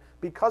that. And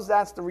because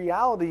that's the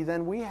reality,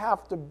 then we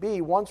have to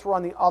be, once we're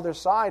on the other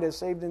side as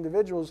saved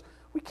individuals,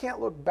 we can't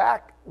look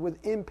back with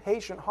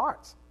impatient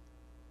hearts.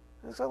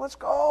 And say, let's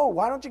go.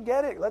 Why don't you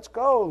get it? Let's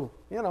go.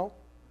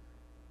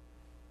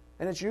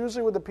 And it's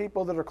usually with the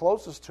people that are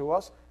closest to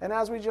us. And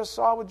as we just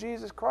saw with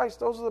Jesus Christ,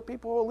 those are the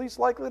people who are least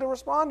likely to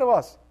respond to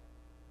us.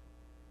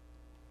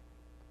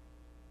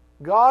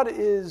 God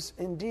is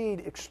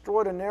indeed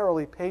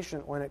extraordinarily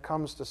patient when it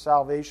comes to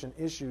salvation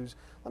issues.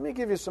 Let me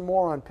give you some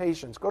more on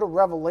patience. Go to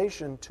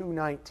Revelation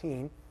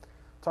 2:19.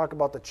 Talk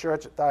about the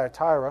church at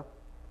Thyatira.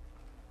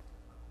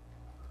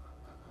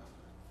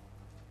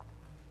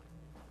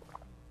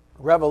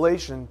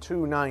 Revelation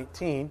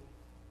 2:19.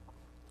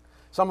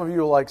 Some of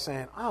you are like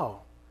saying, oh,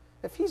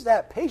 if he's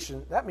that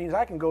patient, that means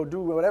I can go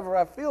do whatever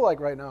I feel like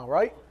right now,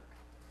 right?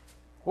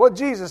 What did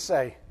Jesus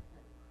say?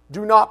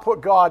 Do not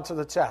put God to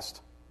the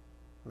test.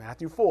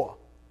 Matthew 4.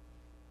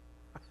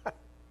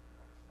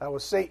 That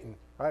was Satan,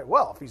 right?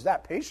 Well, if he's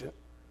that patient,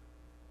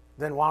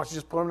 then why don't you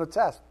just put him to the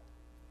test?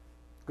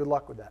 Good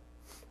luck with that.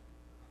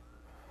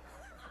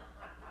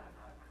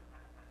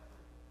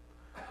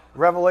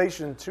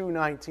 Revelation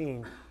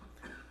 2:19.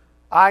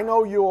 I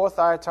know your,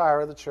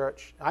 Thyatira, the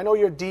church. I know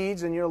your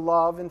deeds and your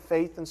love and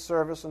faith and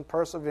service and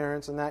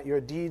perseverance, and that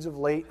your deeds of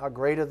late are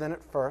greater than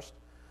at first.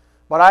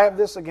 But I have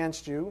this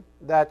against you,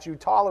 that you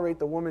tolerate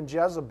the woman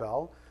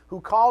Jezebel,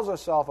 who calls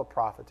herself a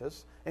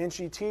prophetess, and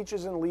she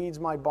teaches and leads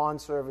my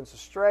bondservants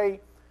astray,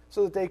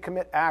 so that they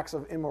commit acts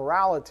of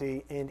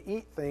immorality and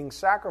eat things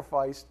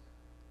sacrificed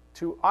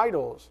to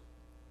idols.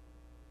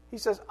 He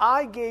says,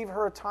 I gave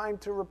her time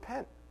to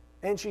repent,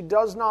 and she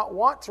does not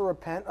want to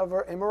repent of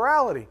her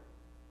immorality.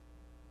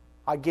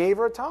 I gave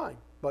her time,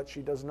 but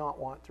she does not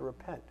want to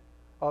repent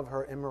of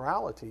her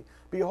immorality.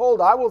 Behold,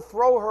 I will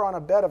throw her on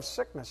a bed of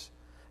sickness,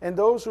 and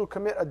those who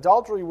commit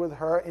adultery with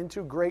her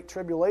into great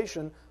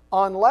tribulation,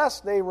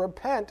 unless they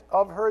repent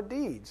of her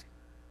deeds.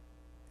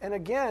 And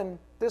again,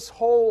 this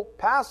whole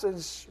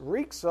passage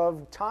reeks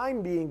of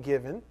time being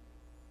given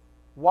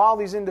while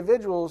these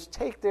individuals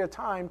take their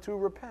time to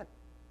repent.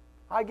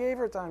 I gave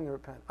her time to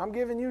repent. I'm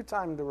giving you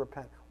time to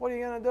repent. What are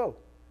you going to do?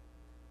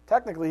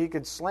 Technically, he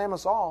could slam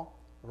us all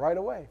right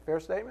away. Fair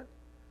statement?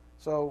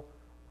 So,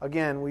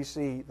 again, we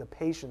see the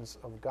patience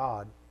of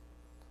God.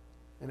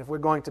 And if we're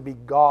going to be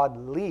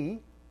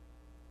godly,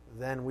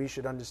 then we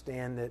should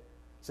understand that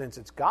since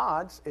it's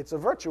God's, it's a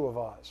virtue of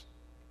ours.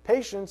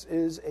 Patience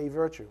is a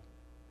virtue.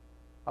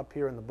 Up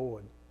here on the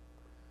board.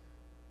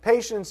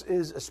 Patience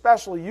is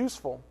especially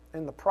useful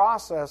in the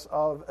process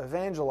of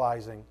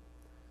evangelizing.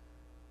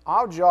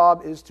 Our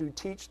job is to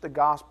teach the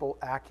gospel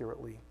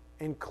accurately,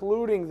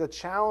 including the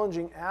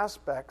challenging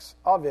aspects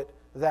of it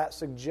that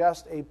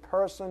suggest a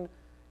person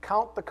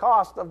count the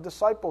cost of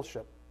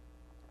discipleship.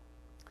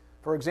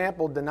 For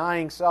example,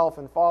 denying self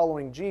and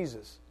following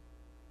Jesus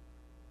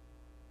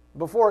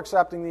before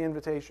accepting the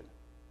invitation.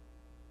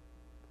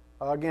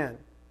 Again,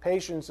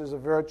 patience is a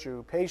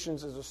virtue.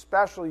 Patience is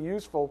especially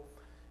useful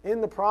in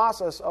the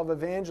process of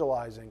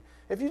evangelizing.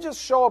 If you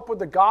just show up with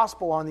the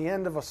gospel on the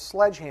end of a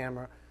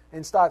sledgehammer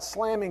and start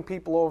slamming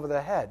people over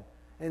the head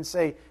and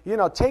say,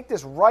 take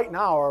this right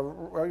now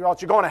or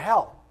else you're going to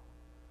hell.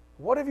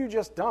 What have you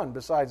just done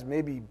besides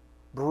maybe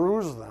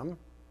bruise them,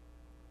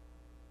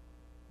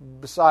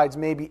 besides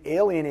maybe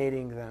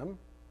alienating them,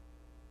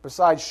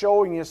 besides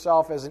showing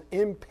yourself as an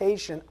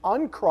impatient,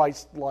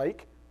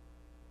 un-Christ-like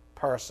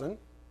person?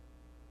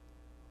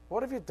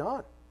 What have you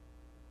done?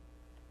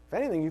 If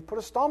anything, you've put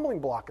a stumbling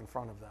block in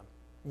front of them.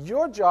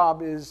 Your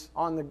job is,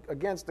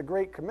 against the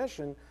Great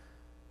Commission,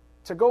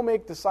 to go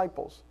make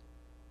disciples,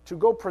 to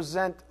go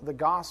present the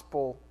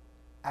gospel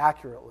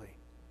accurately.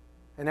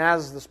 And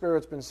as the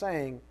Spirit's been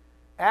saying,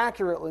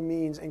 accurately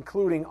means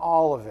including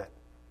all of it.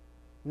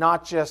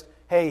 Not just,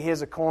 hey,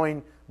 here's a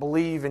coin,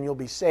 believe and you'll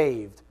be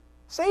saved.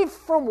 Saved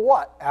from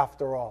what,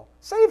 after all?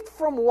 Saved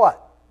from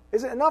what?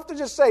 Is it enough to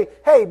just say,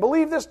 hey,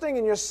 believe this thing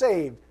and you're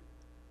saved?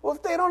 Well,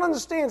 if they don't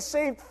understand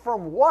saved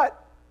from what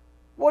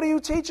are you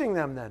teaching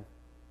them then?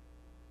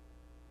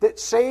 That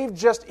saved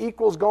just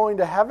equals going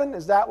to heaven?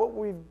 Is that what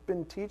we've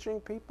been teaching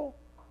people?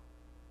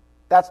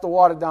 That's the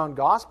watered-down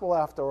gospel,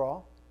 after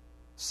all.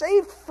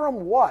 Saved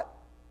from what?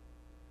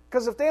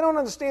 Because if they don't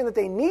understand that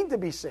they need to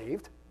be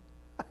saved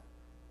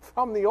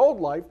from the old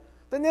life,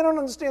 then they don't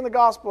understand the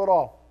gospel at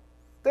all.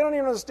 They don't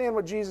even understand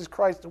what Jesus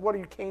Christ, what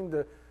he came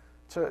to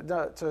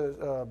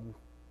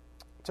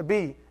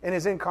be in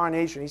his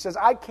incarnation. He says,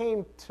 I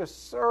came to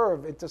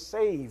serve and to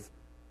save.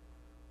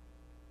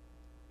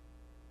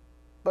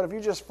 But if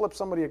you just flip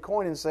somebody a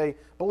coin and say,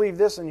 believe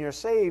this and you're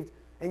saved,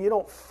 and you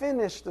don't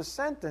finish the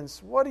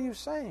sentence, what are you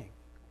saying?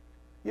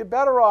 You're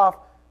better off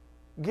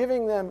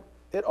giving them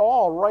it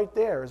all right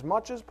there, as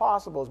much as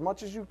possible, as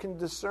much as you can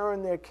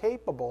discern they're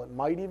capable. It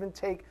might even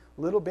take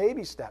little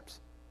baby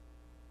steps.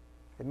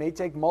 It may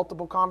take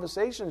multiple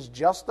conversations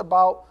just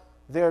about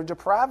their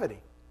depravity.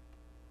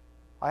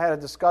 I had a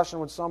discussion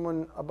with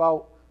someone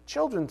about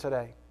children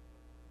today,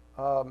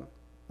 or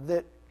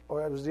it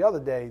was the other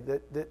day,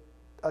 that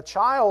a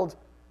child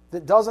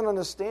that doesn't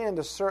understand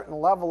a certain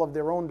level of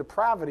their own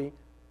depravity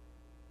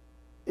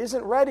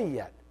isn't ready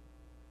yet,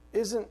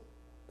 isn't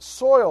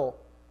soil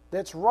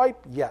that's ripe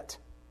yet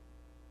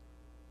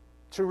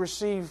to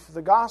receive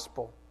the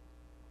gospel.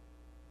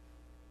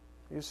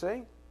 You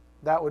see?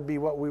 that would be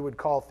what we would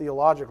call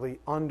theologically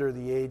under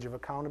the age of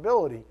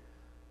accountability.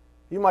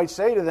 You might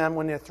say to them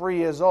when they're 3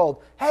 years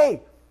old,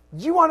 hey,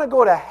 do you want to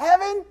go to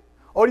heaven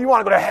or do you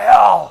want to go to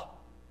hell?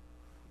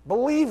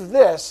 Believe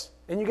this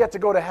and you get to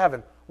go to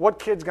heaven. What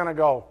kid's going to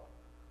go?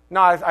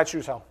 No, I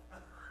choose hell.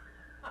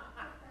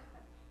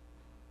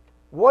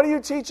 What are you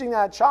teaching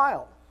that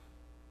child?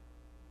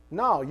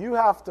 No, you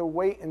have to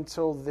wait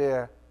until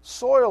their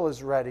soil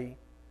is ready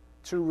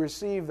to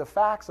receive the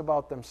facts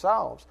about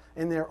themselves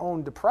and their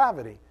own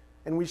depravity.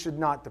 And we should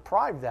not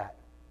deprive that,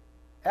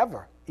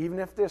 ever, even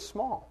if they're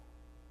small.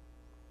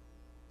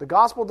 The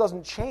gospel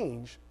doesn't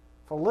change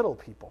for little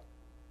people.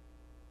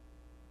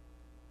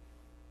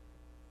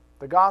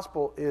 The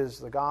gospel is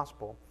the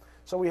gospel.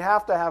 So we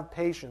have to have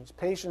patience.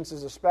 Patience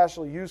is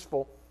especially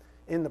useful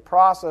in the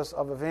process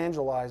of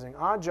evangelizing.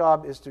 Our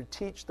job is to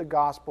teach the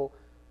gospel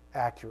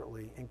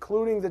accurately,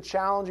 including the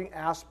challenging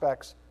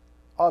aspects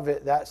of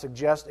it that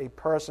suggest a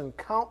person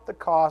count the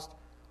cost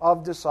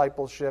of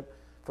discipleship,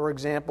 for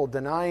example,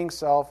 denying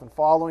self and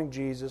following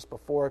Jesus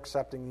before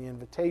accepting the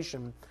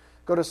invitation.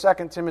 Go to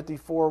 2 Timothy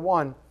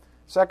 4:1.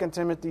 2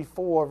 Timothy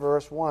 4,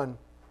 verse 1.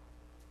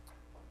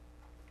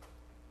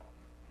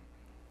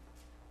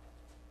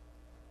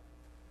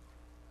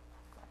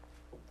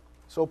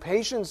 So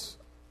patience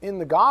in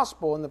the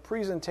gospel, in the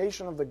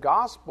presentation of the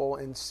gospel,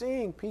 and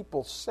seeing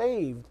people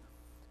saved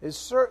is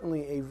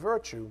certainly a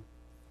virtue.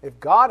 If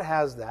God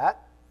has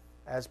that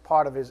as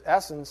part of His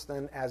essence,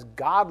 then as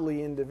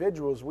godly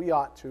individuals, we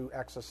ought to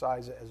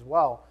exercise it as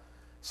well.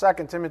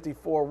 2 Timothy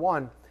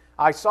 4:1,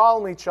 I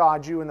solemnly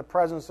charge you in the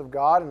presence of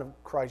God and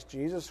of Christ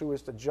Jesus, who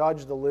is to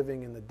judge the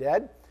living and the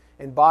dead,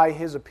 and by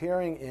His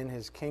appearing in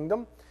His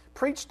kingdom,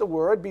 preach the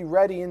word, be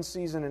ready in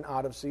season and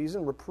out of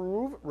season,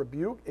 reprove,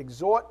 rebuke,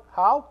 exhort,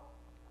 how?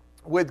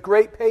 With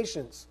great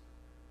patience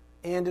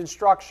and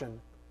instruction.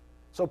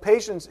 So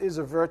patience is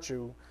a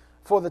virtue.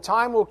 For the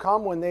time will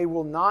come when they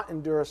will not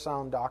endure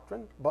sound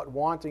doctrine, but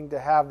wanting to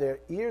have their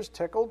ears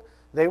tickled,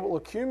 they will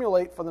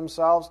accumulate for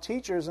themselves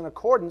teachers in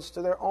accordance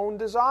to their own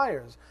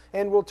desires,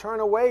 and will turn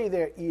away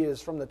their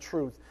ears from the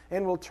truth,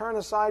 and will turn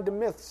aside to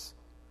myths.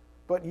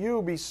 But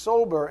you be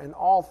sober in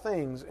all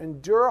things,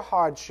 endure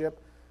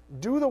hardship,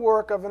 do the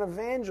work of an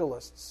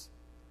evangelist.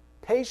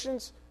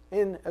 Patience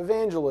in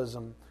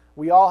evangelism.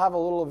 We all have a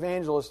little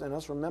evangelist in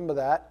us, remember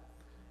that.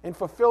 And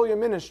fulfill your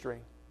ministry.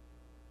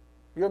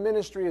 Your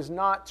ministry is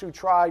not to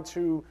try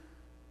to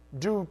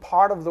do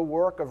part of the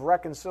work of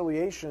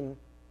reconciliation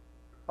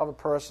of a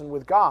person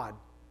with God.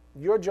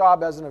 Your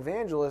job as an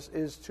evangelist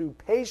is to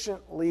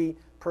patiently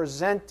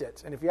present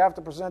it. And if you have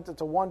to present it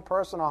to one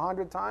person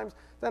 100 times,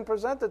 then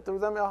present it to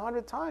them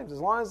 100 times. As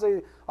long as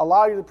they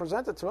allow you to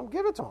present it to them,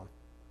 give it to them.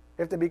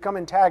 If they become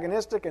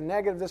antagonistic and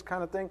negative, this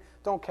kind of thing,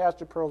 don't cast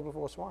your pearls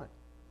before swine.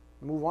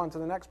 Move on to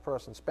the next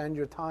person. Spend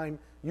your time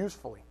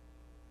usefully.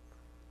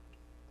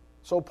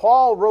 So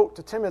Paul wrote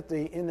to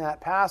Timothy in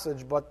that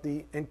passage, but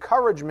the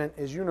encouragement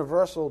is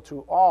universal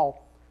to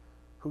all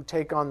who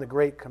take on the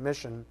Great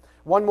Commission.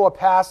 One more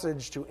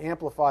passage to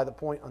amplify the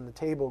point on the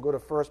table. Go to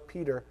 1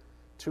 Peter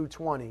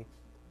 2:20.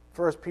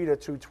 1 Peter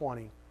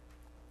 2:20.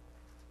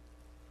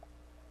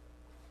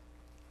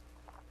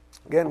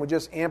 Again, we're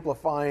just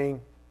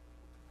amplifying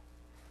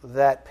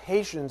that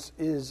patience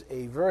is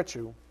a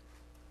virtue.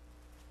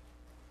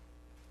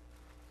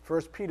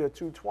 1 Peter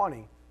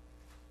 2:20.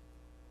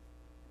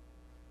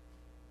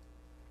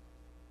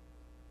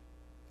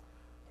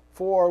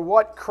 For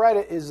what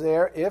credit is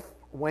there if,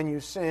 when you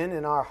sin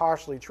and are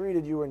harshly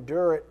treated, you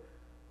endure it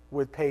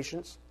with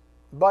patience?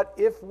 But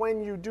if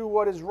when you do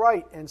what is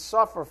right and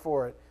suffer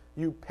for it,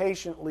 you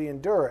patiently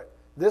endure it,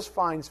 this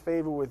finds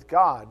favor with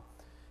God.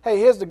 Hey,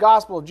 here's the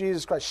gospel of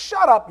Jesus Christ.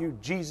 Shut up, you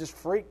Jesus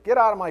freak. Get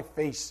out of my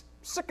face.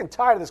 I'm sick and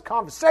tired of this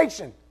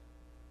conversation.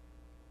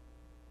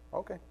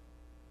 Okay.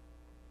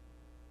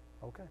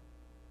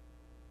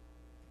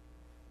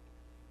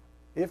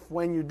 If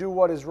when you do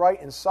what is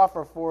right and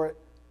suffer for it,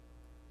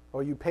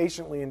 or you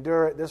patiently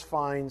endure it, this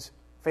finds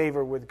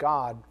favor with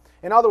God.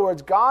 In other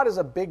words, God is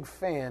a big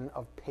fan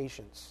of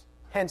patience.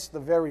 Hence the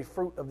very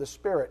fruit of the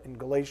Spirit in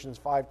Galatians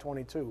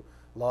 5:22.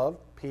 Love,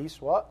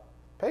 peace, what?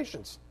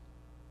 Patience.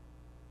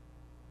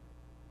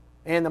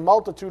 And the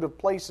multitude of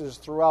places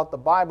throughout the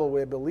Bible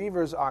where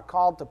believers are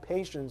called to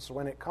patience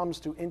when it comes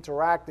to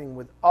interacting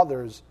with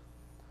others,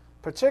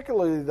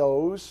 particularly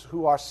those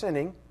who are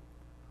sinning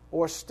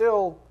or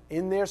still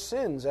in their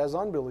sins as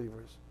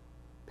unbelievers.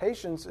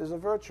 Patience is a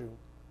virtue.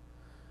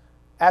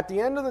 At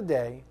the end of the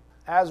day,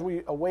 as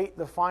we await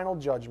the final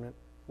judgment,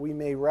 we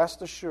may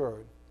rest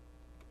assured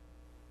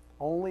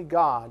only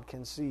God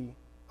can see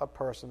a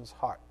person's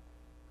heart.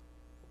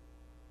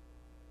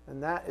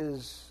 And that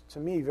is,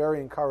 to me,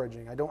 very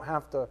encouraging. I don't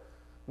have to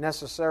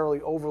necessarily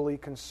overly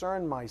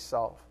concern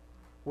myself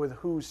with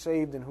who's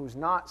saved and who's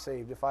not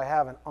saved. If I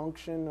have an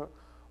unction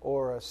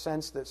or a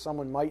sense that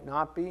someone might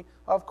not be,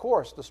 of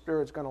course the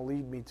Spirit's going to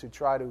lead me to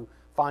try to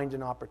find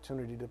an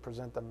opportunity to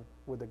present them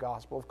with the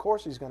gospel. Of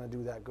course He's going to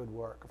do that good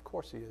work. Of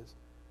course He is.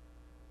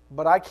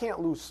 But I can't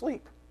lose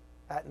sleep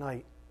at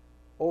night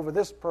over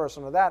this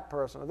person or that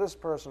person or this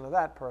person or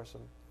that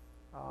person.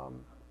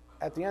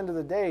 At the end of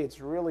the day, it's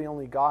really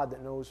only God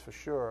that knows for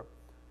sure.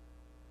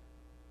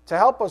 To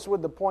help us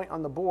with the point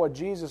on the board,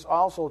 Jesus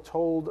also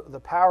told the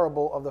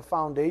parable of the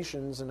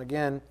foundations, and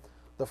again,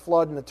 the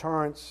flood and the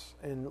torrents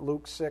in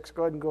Luke 6.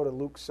 Go ahead and go to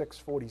Luke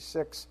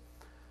 6:46.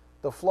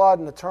 The flood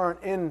and the torrent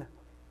in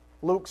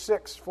Luke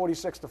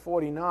 6:46 to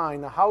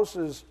 49. The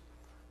houses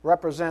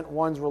represent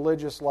one's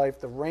religious life.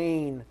 The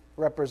rain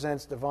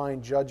represents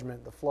divine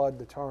judgment. The flood,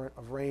 the torrent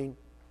of rain,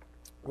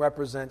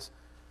 represents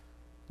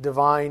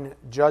divine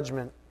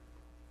judgment.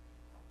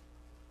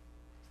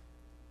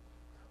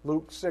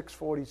 Luke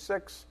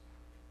 6:46.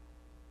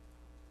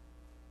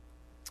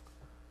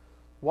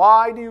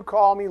 Why do you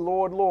call me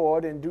Lord,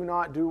 Lord, and do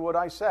not do what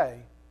I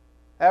say?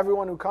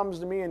 Everyone who comes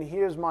to me and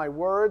hears my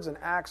words and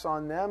acts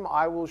on them,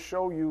 I will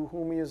show you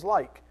whom he is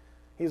like.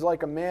 He's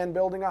like a man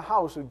building a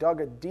house who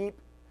dug deep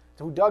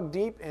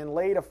and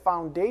laid a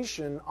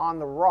foundation on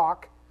the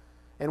rock.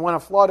 And when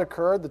a flood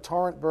occurred, the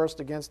torrent burst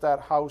against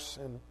that house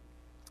and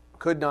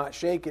could not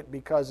shake it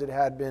because it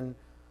had been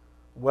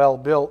well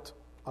built.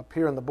 Up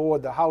here on the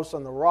board, the house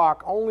on the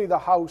rock, only the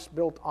house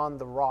built on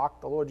the rock,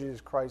 the Lord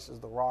Jesus Christ is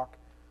the rock,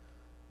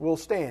 will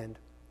stand.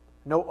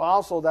 Note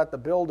also that the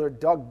builder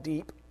dug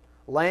deep,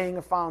 laying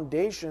a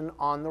foundation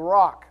on the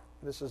rock.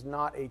 This is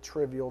not a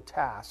trivial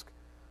task.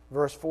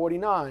 Verse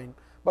 49,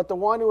 but the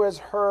one who has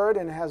heard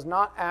and has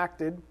not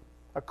acted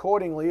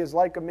accordingly is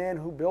like a man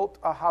who built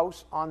a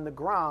house on the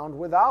ground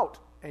without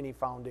any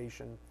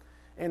foundation.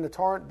 And the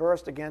torrent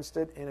burst against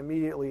it, and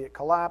immediately it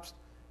collapsed,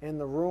 and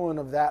the ruin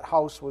of that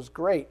house was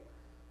great.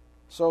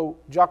 So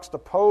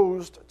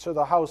juxtaposed to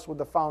the house with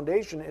the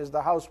foundation is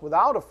the house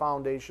without a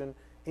foundation,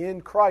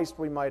 in Christ,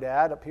 we might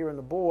add, up here on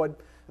the board.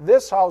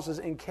 This house is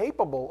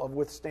incapable of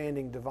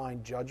withstanding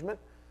divine judgment.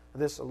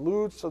 This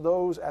alludes to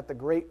those at the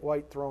great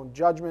white throne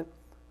judgment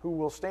who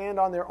will stand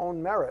on their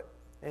own merit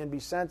and be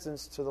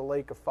sentenced to the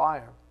lake of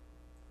fire.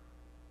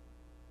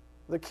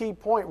 The key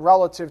point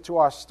relative to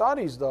our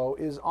studies, though,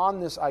 is on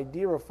this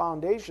idea of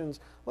foundations.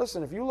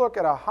 Listen, if you look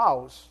at a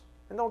house,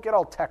 and don't get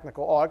all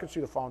technical, I can see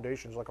the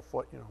foundations like a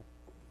foot,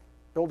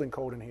 Building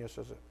code in here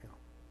says it,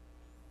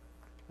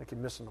 I think you're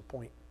missing the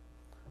point.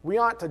 We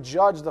aren't to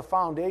judge the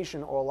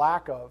foundation or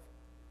lack of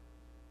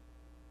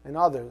in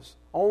others.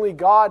 Only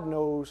God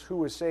knows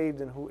who is saved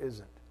and who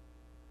isn't.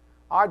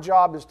 Our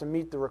job is to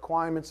meet the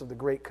requirements of the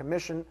Great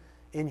Commission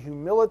in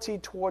humility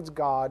towards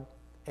God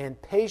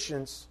and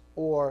patience,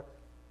 or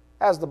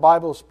as the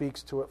Bible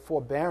speaks to it,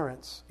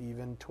 forbearance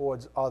even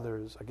towards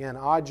others. Again,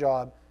 our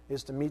job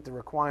is to meet the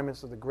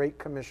requirements of the Great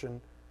Commission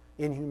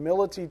in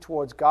humility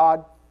towards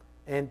God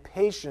and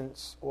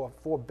patience or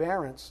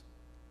forbearance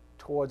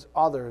towards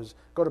others.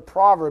 Go to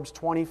Proverbs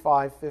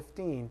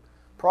 25:15.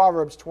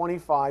 Proverbs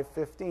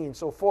 25:15.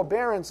 So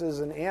forbearance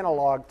is an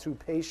analog to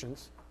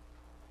patience.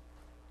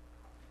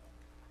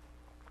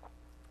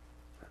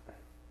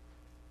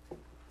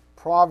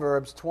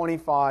 Proverbs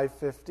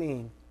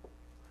 25:15.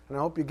 And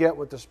I hope you get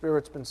what the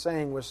Spirit's been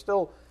saying. We're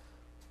still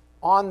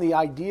on the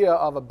idea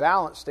of a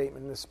balance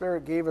statement. The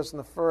Spirit gave us in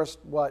the first,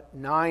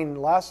 9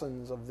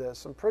 lessons of this,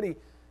 some pretty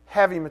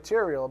heavy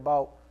material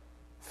about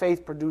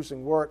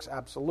faith-producing works.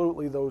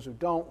 Absolutely, those who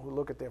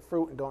look at their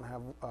fruit and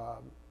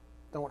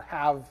don't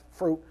have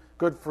fruit,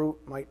 good fruit,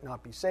 might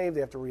not be saved. They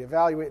have to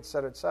reevaluate,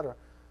 etc., etc.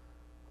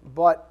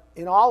 But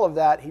in all of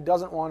that, he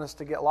doesn't want us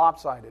to get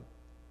lopsided.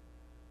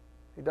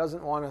 He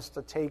doesn't want us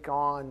to take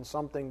on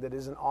something that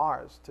isn't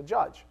ours to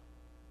judge.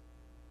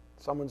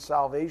 Someone's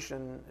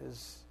salvation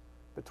is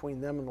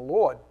between them and the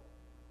Lord.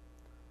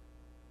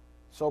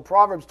 So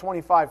Proverbs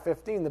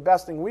 25:15, the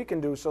best thing we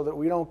can do so that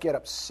we don't get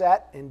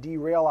upset and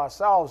derail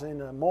ourselves in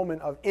a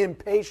moment of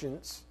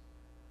impatience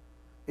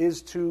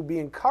is to be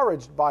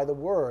encouraged by the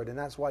Word. And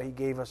that's why he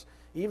gave us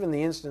even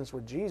the instance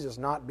with Jesus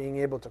not being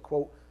able to,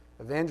 quote,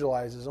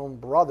 evangelize his own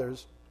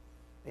brothers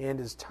and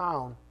his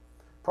town.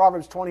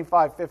 Proverbs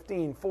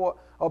 25:15,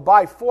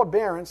 by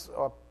forbearance,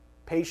 or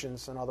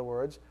patience in other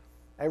words,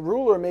 a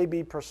ruler may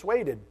be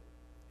persuaded,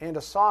 and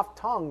a soft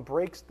tongue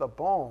breaks the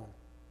bone.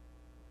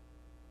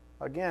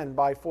 Again,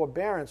 by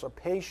forbearance or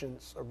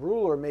patience, a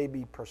ruler may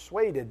be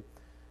persuaded,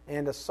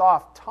 and a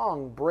soft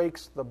tongue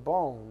breaks the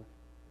bone.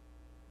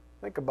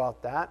 Think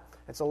about that.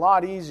 It's a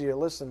lot easier,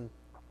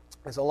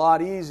 it's a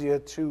lot easier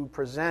to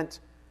present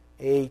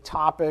a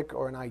topic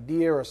or an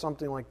idea or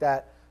something like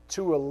that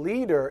to a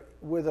leader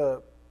with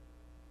a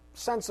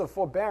sense of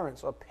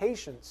forbearance or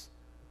patience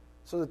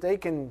so that they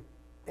can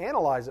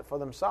analyze it for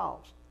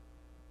themselves.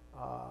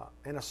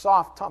 And a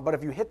soft tongue. But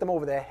if you hit them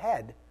over their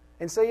head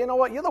and say, you know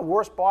what, you're the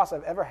worst boss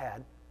I've ever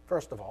had,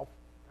 first of all.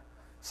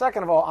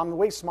 Second of all, I'm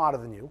way smarter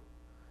than you.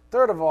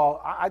 Third of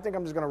all, I think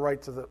I'm just going to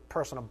write to the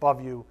person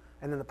above you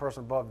and then the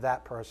person above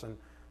that person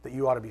that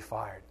you ought to be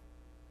fired.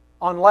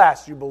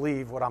 Unless you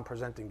believe what I'm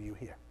presenting to you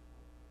here.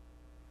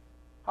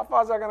 How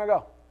far is that going to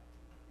go?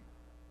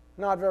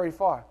 Not very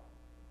far.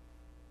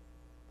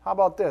 How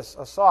about this?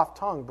 A soft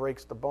tongue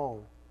breaks the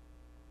bone.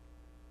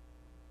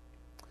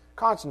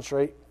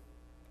 Concentrate.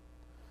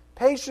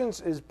 Patience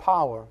is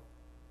power.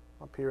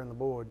 Up here on the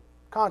board.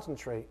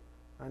 Concentrate.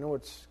 I know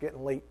it's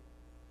getting late.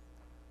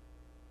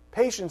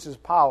 Patience is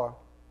power.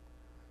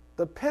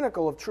 The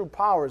pinnacle of true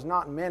power is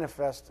not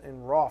manifest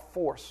in raw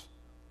force.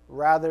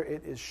 Rather,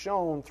 it is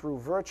shown through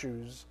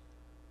virtues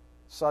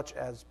such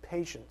as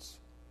patience.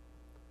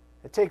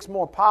 It takes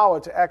more power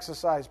to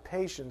exercise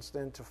patience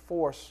than to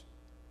force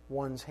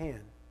one's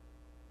hand.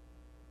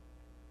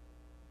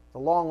 The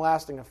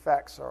long-lasting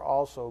effects are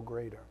also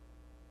greater.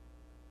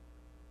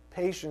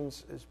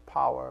 Patience is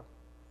power.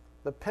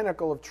 The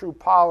pinnacle of true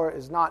power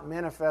is not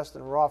manifest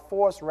in raw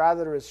force.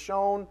 Rather, it is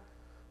shown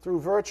through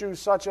virtues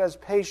such as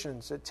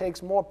patience. It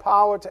takes more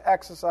power to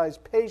exercise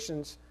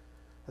patience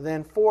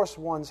than force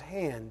one's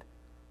hand.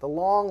 The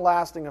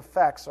long-lasting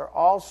effects are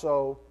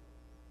also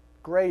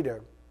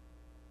greater.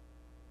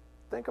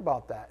 Think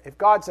about that. If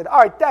God said, all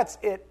right, that's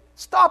it.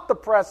 Stop the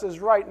presses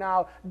right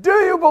now. Do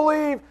you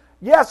believe?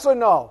 Yes or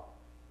no?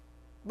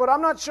 But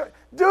I'm not sure.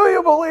 Do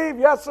you believe?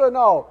 Yes or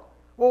no?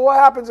 Well, what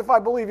happens if I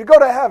believe? You go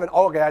to heaven.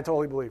 Oh, okay, I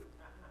totally believe.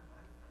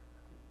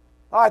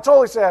 I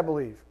totally say I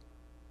believe.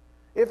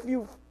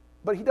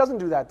 But he doesn't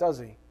do that, does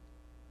he?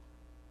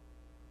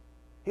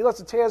 He lets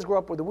the tares grow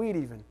up with the weed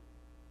even.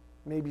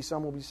 Maybe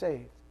some will be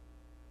saved.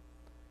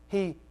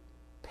 He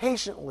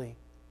patiently,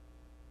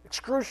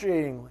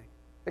 excruciatingly,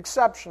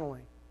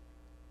 exceptionally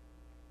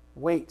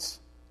waits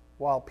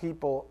while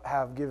people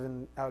are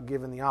given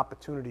the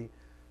opportunity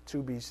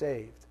to be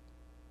saved.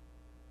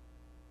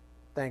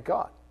 Thank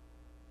God.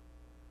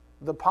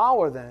 The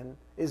power then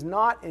is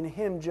not in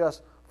him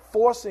just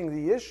forcing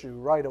the issue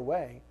right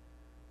away.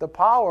 The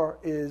power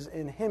is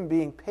in him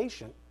being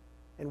patient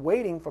and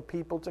waiting for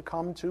people to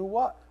come to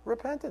what?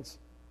 Repentance.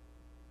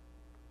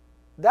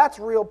 That's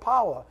real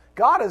power.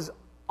 God is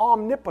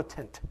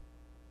omnipotent,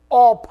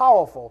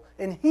 all-powerful,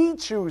 and he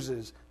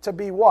chooses to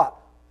be what?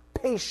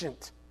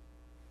 Patient.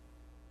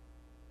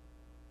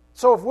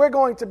 So if we're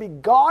going to be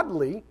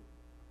godly,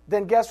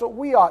 then guess what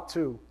we ought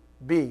to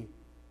be?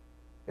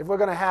 If we're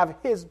going to have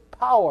his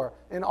power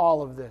in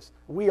all of this,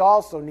 we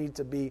also need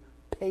to be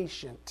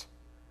patient.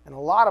 And a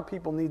lot of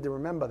people need to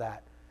remember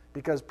that,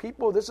 because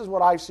this is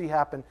what I see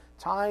happen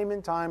time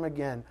and time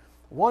again.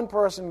 One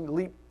person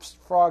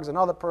leapfrogs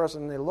another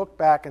person, and they look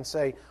back and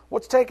say,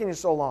 what's taking you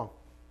so long?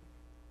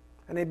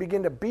 And they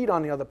begin to beat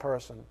on the other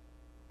person.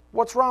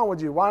 What's wrong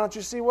with you? Why don't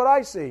you see what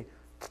I see?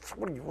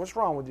 What's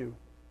wrong with you?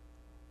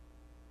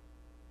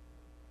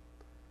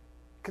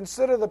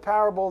 Consider the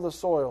parable of the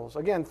soils.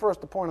 Again,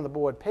 first the point on the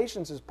board.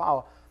 Patience is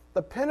power.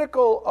 The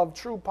pinnacle of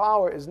true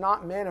power is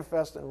not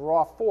manifest in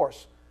raw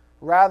force.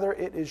 Rather,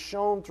 it is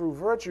shown through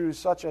virtues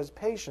such as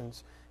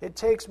patience. It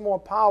takes more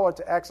power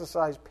to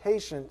exercise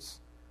patience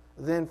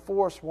than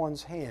force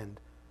one's hand.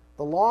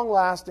 The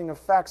long-lasting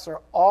effects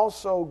are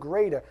also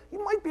greater.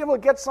 You might be able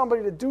to get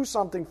somebody to do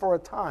something for a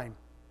time,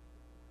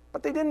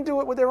 but they didn't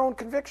do it with their own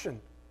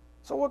conviction.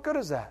 So what good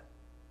is that?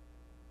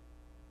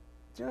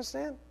 Do you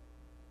understand?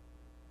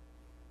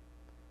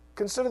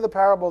 Consider the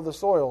parable of the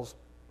soils,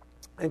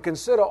 and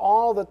consider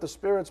all that the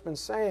Spirit's been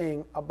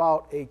saying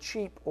about a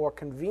cheap or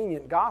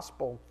convenient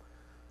gospel.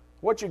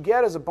 What you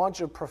get is a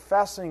bunch of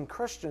professing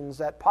Christians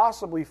that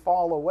possibly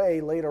fall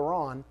away later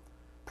on,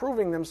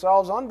 proving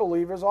themselves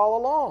unbelievers all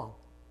along.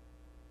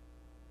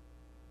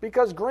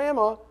 Because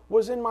Grandma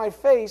was in my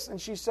face and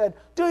she said,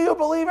 do you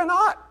believe or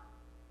not?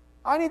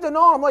 I need to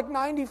know. I'm like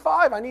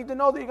 95. I need to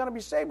know that you're going to be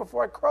saved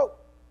before I croak.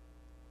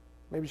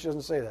 Maybe she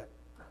doesn't say that.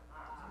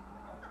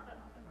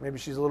 Maybe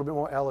she's a little bit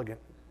more elegant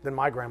than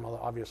my grandmother,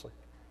 obviously.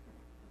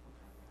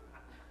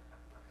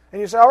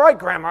 And you say, all right,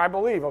 Grandma, I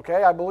believe,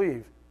 okay? I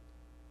believe.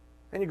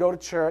 And you go to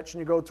church and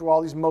you go through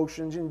all these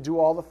motions and you do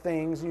all the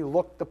things and you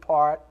look the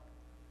part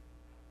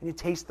and you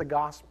taste the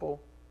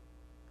gospel.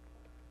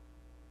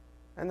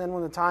 And then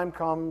when the time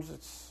comes,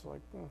 it's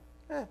like,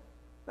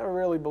 never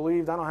really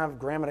believed. I don't have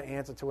Grandma to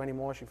answer to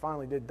anymore. She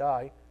finally did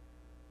die.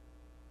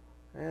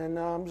 And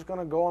I'm just going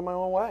to go on my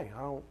own way.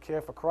 I don't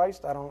care for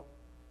Christ. I don't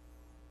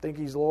think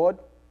he's Lord.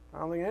 I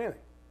don't think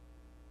anything.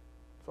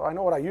 So I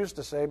know what I used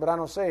to say, but I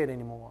don't say it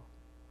anymore.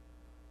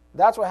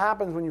 That's what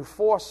happens when you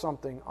force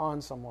something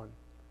on someone.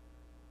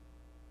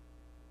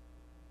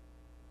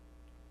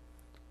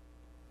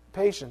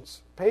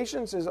 Patience.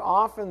 Patience is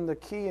often the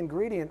key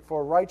ingredient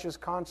for righteous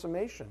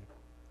consummation.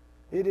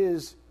 It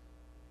is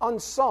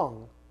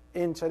unsung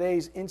in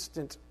today's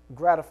instant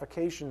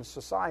gratification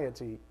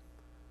society.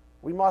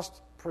 We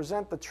must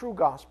present the true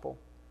gospel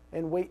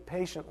and wait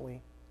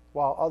patiently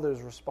while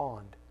others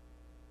respond.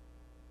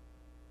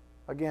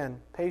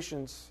 Again,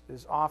 patience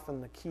is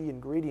often the key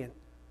ingredient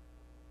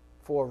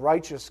for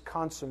righteous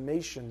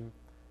consummation.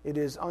 It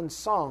is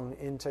unsung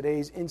in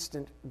today's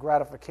instant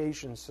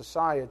gratification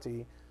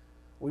society.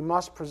 We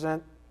must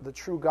present the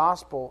true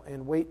gospel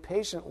and wait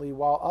patiently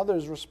while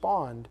others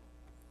respond.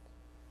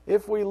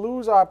 If we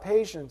lose our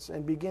patience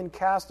and begin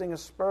casting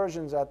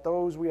aspersions at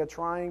those we are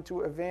trying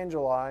to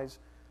evangelize,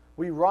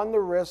 we run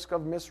the risk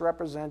of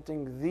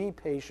misrepresenting the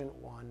patient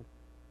one,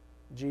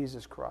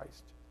 Jesus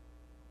Christ.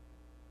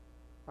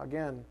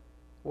 Again,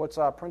 what's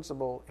our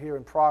principle here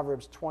in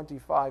Proverbs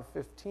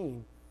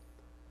 25:15?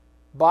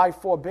 By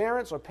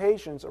forbearance or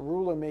patience, a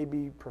ruler may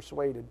be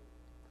persuaded,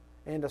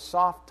 and a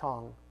soft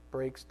tongue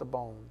breaks the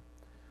bone.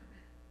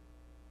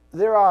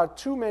 there are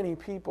too many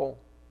people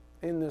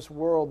in this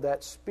world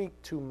that speak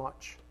too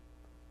much,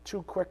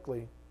 too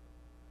quickly,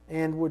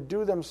 and would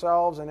do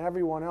themselves and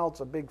everyone else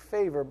a big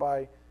favor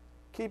by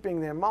keeping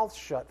their mouths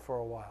shut for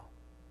a while.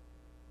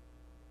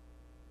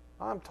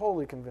 I'm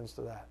totally convinced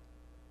of that.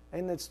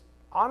 And it's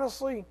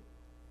honestly,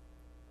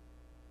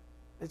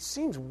 it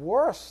seems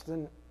worse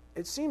in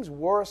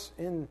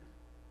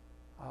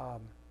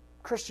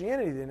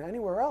Christianity than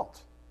anywhere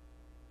else.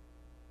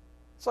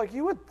 It's like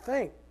you would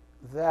think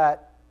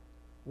that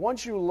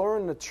once you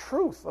learn the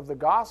truth of the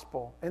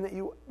gospel and that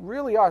you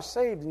really are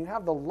saved and you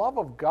have the love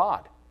of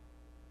God,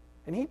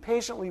 and He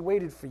patiently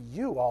waited for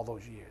you all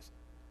those years,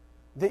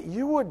 that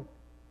you would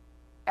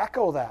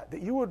echo that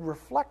you would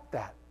reflect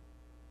that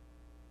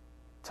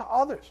to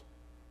others.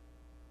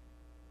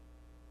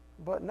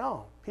 But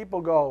no,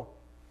 people go,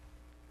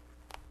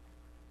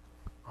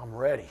 I'm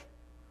ready.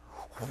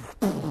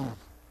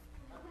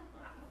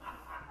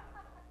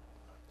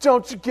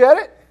 Don't you get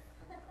it?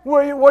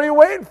 What are you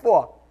waiting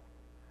for?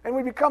 And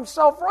we become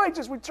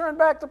self-righteous. We turn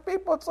back to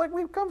people. It's like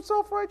we become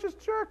self-righteous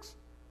jerks.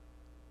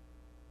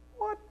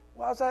 What?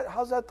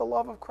 How's that the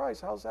love of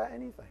Christ? How's that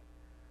anything?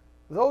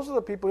 Those are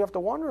the people you have to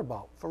wonder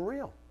about, for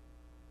real.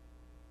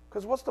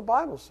 Because what's the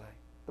Bible say?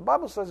 The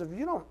Bible says if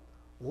you don't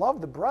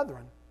love the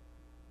brethren,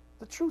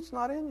 the truth's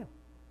not in you.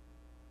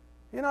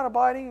 You're not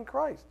abiding in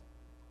Christ.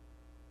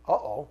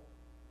 Uh-oh.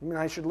 You mean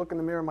I should look in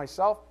the mirror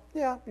myself?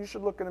 Yeah, you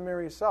should look in the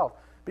mirror yourself.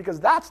 Because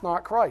that's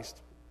not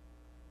Christ.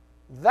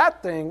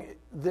 That thing,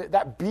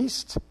 that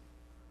beast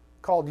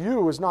called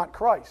you is not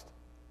Christ.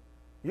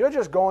 You're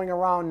just going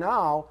around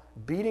now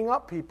beating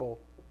up people.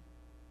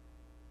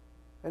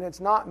 And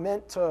it's not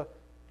meant to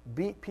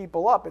beat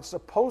people up. It's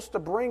supposed to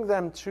bring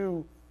them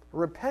to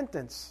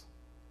repentance.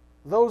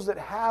 Those that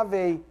have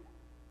a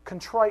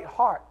contrite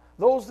heart.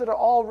 Those that are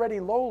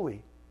already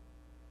lowly.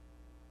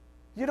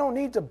 You don't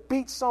need to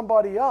beat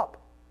somebody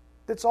up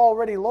that's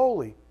already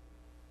lowly.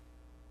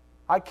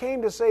 I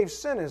came to save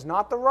sinners,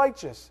 not the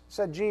righteous,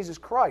 said Jesus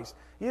Christ.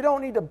 You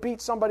don't need to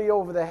beat somebody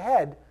over the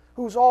head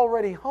who's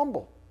already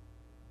humble.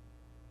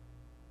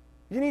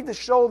 You need to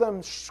show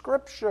them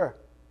Scripture.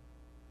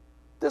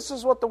 This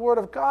is what the Word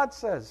of God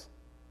says.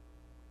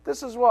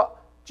 This is what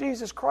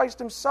Jesus Christ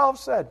Himself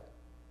said.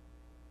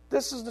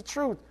 This is the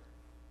truth.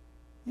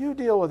 You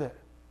deal with it.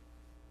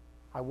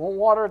 I won't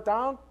water it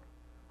down.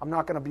 I'm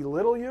not going to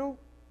belittle you.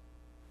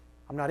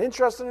 I'm not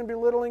interested in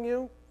belittling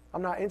you.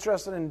 I'm not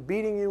interested in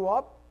beating you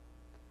up.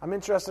 I'm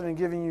interested in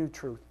giving you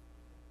truth.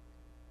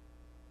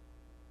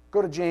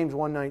 Go to James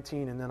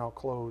 1:19 and then I'll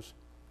close.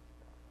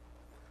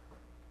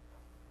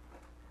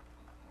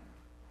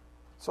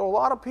 So a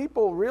lot of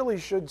people really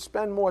should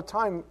spend more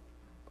time,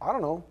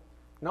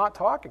 not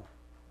talking.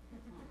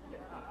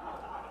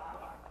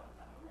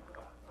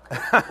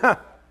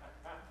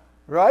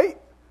 Right?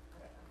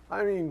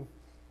 I mean,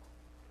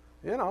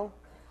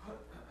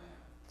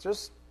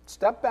 just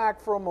step back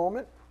for a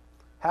moment.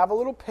 Have a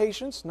little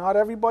patience. Not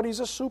everybody's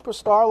a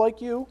superstar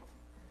like you.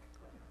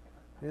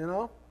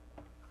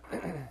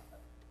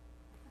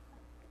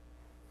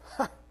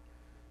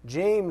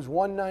 James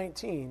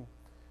 1:19.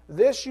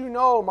 This you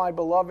know, my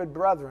beloved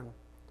brethren,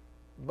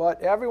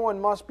 but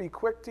everyone must be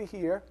quick to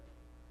hear,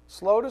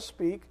 slow to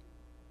speak,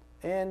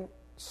 and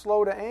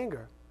slow to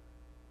anger.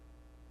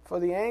 For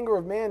the anger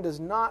of man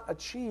does not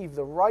achieve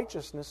the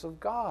righteousness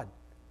of God.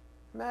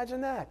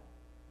 Imagine that.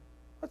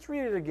 Let's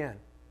read it again,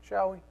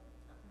 shall we?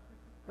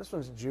 This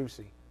one's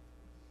juicy.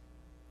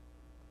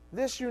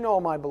 This you know,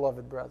 my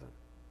beloved brethren.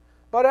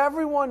 But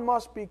everyone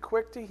must be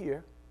quick to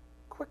hear.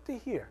 Quick to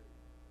hear.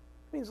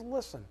 It means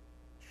listen.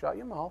 Shut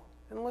your mouth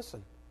and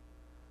listen.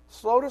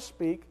 Slow to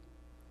speak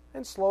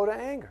and slow to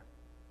anger.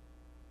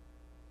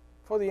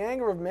 For the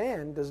anger of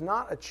man does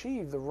not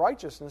achieve the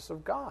righteousness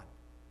of God.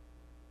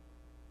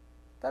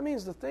 That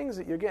means the things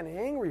that you're getting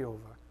angry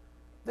over,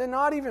 they're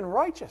not even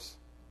righteous.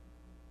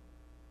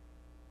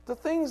 The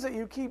things that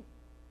you keep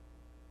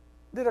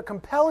that are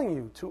compelling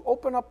you to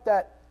open up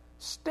that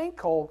stink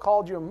hole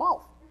called your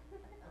mouth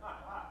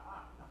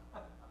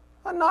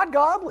are not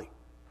godly.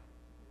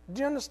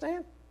 Do you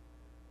understand?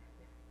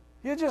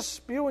 You're just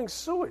spewing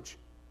sewage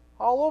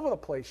all over the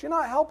place. You're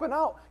not helping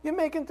out. You're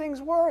making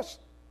things worse.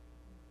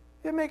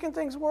 You're making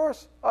things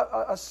worse.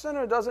 A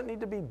sinner doesn't need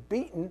to be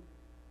beaten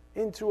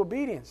into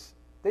obedience.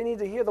 They need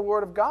to hear the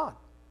Word of God.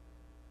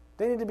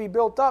 They need to be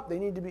built up. They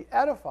need to be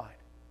edified.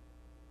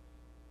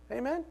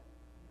 Amen?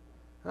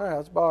 All right,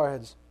 let's bow our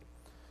heads.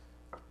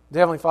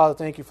 Dear Heavenly Father,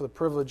 thank you for the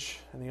privilege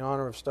and the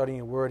honor of studying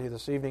your Word here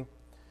this evening.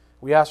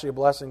 We ask for your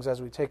blessings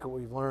as we take what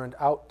we've learned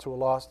out to a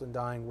lost and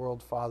dying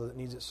world, Father, that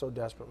needs it so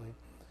desperately.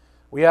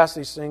 We ask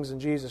these things in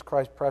Jesus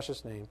Christ's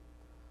precious name.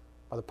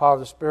 By the power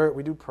of the Spirit,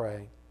 we do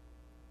pray.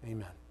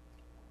 Amen.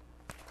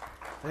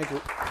 Thank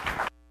you.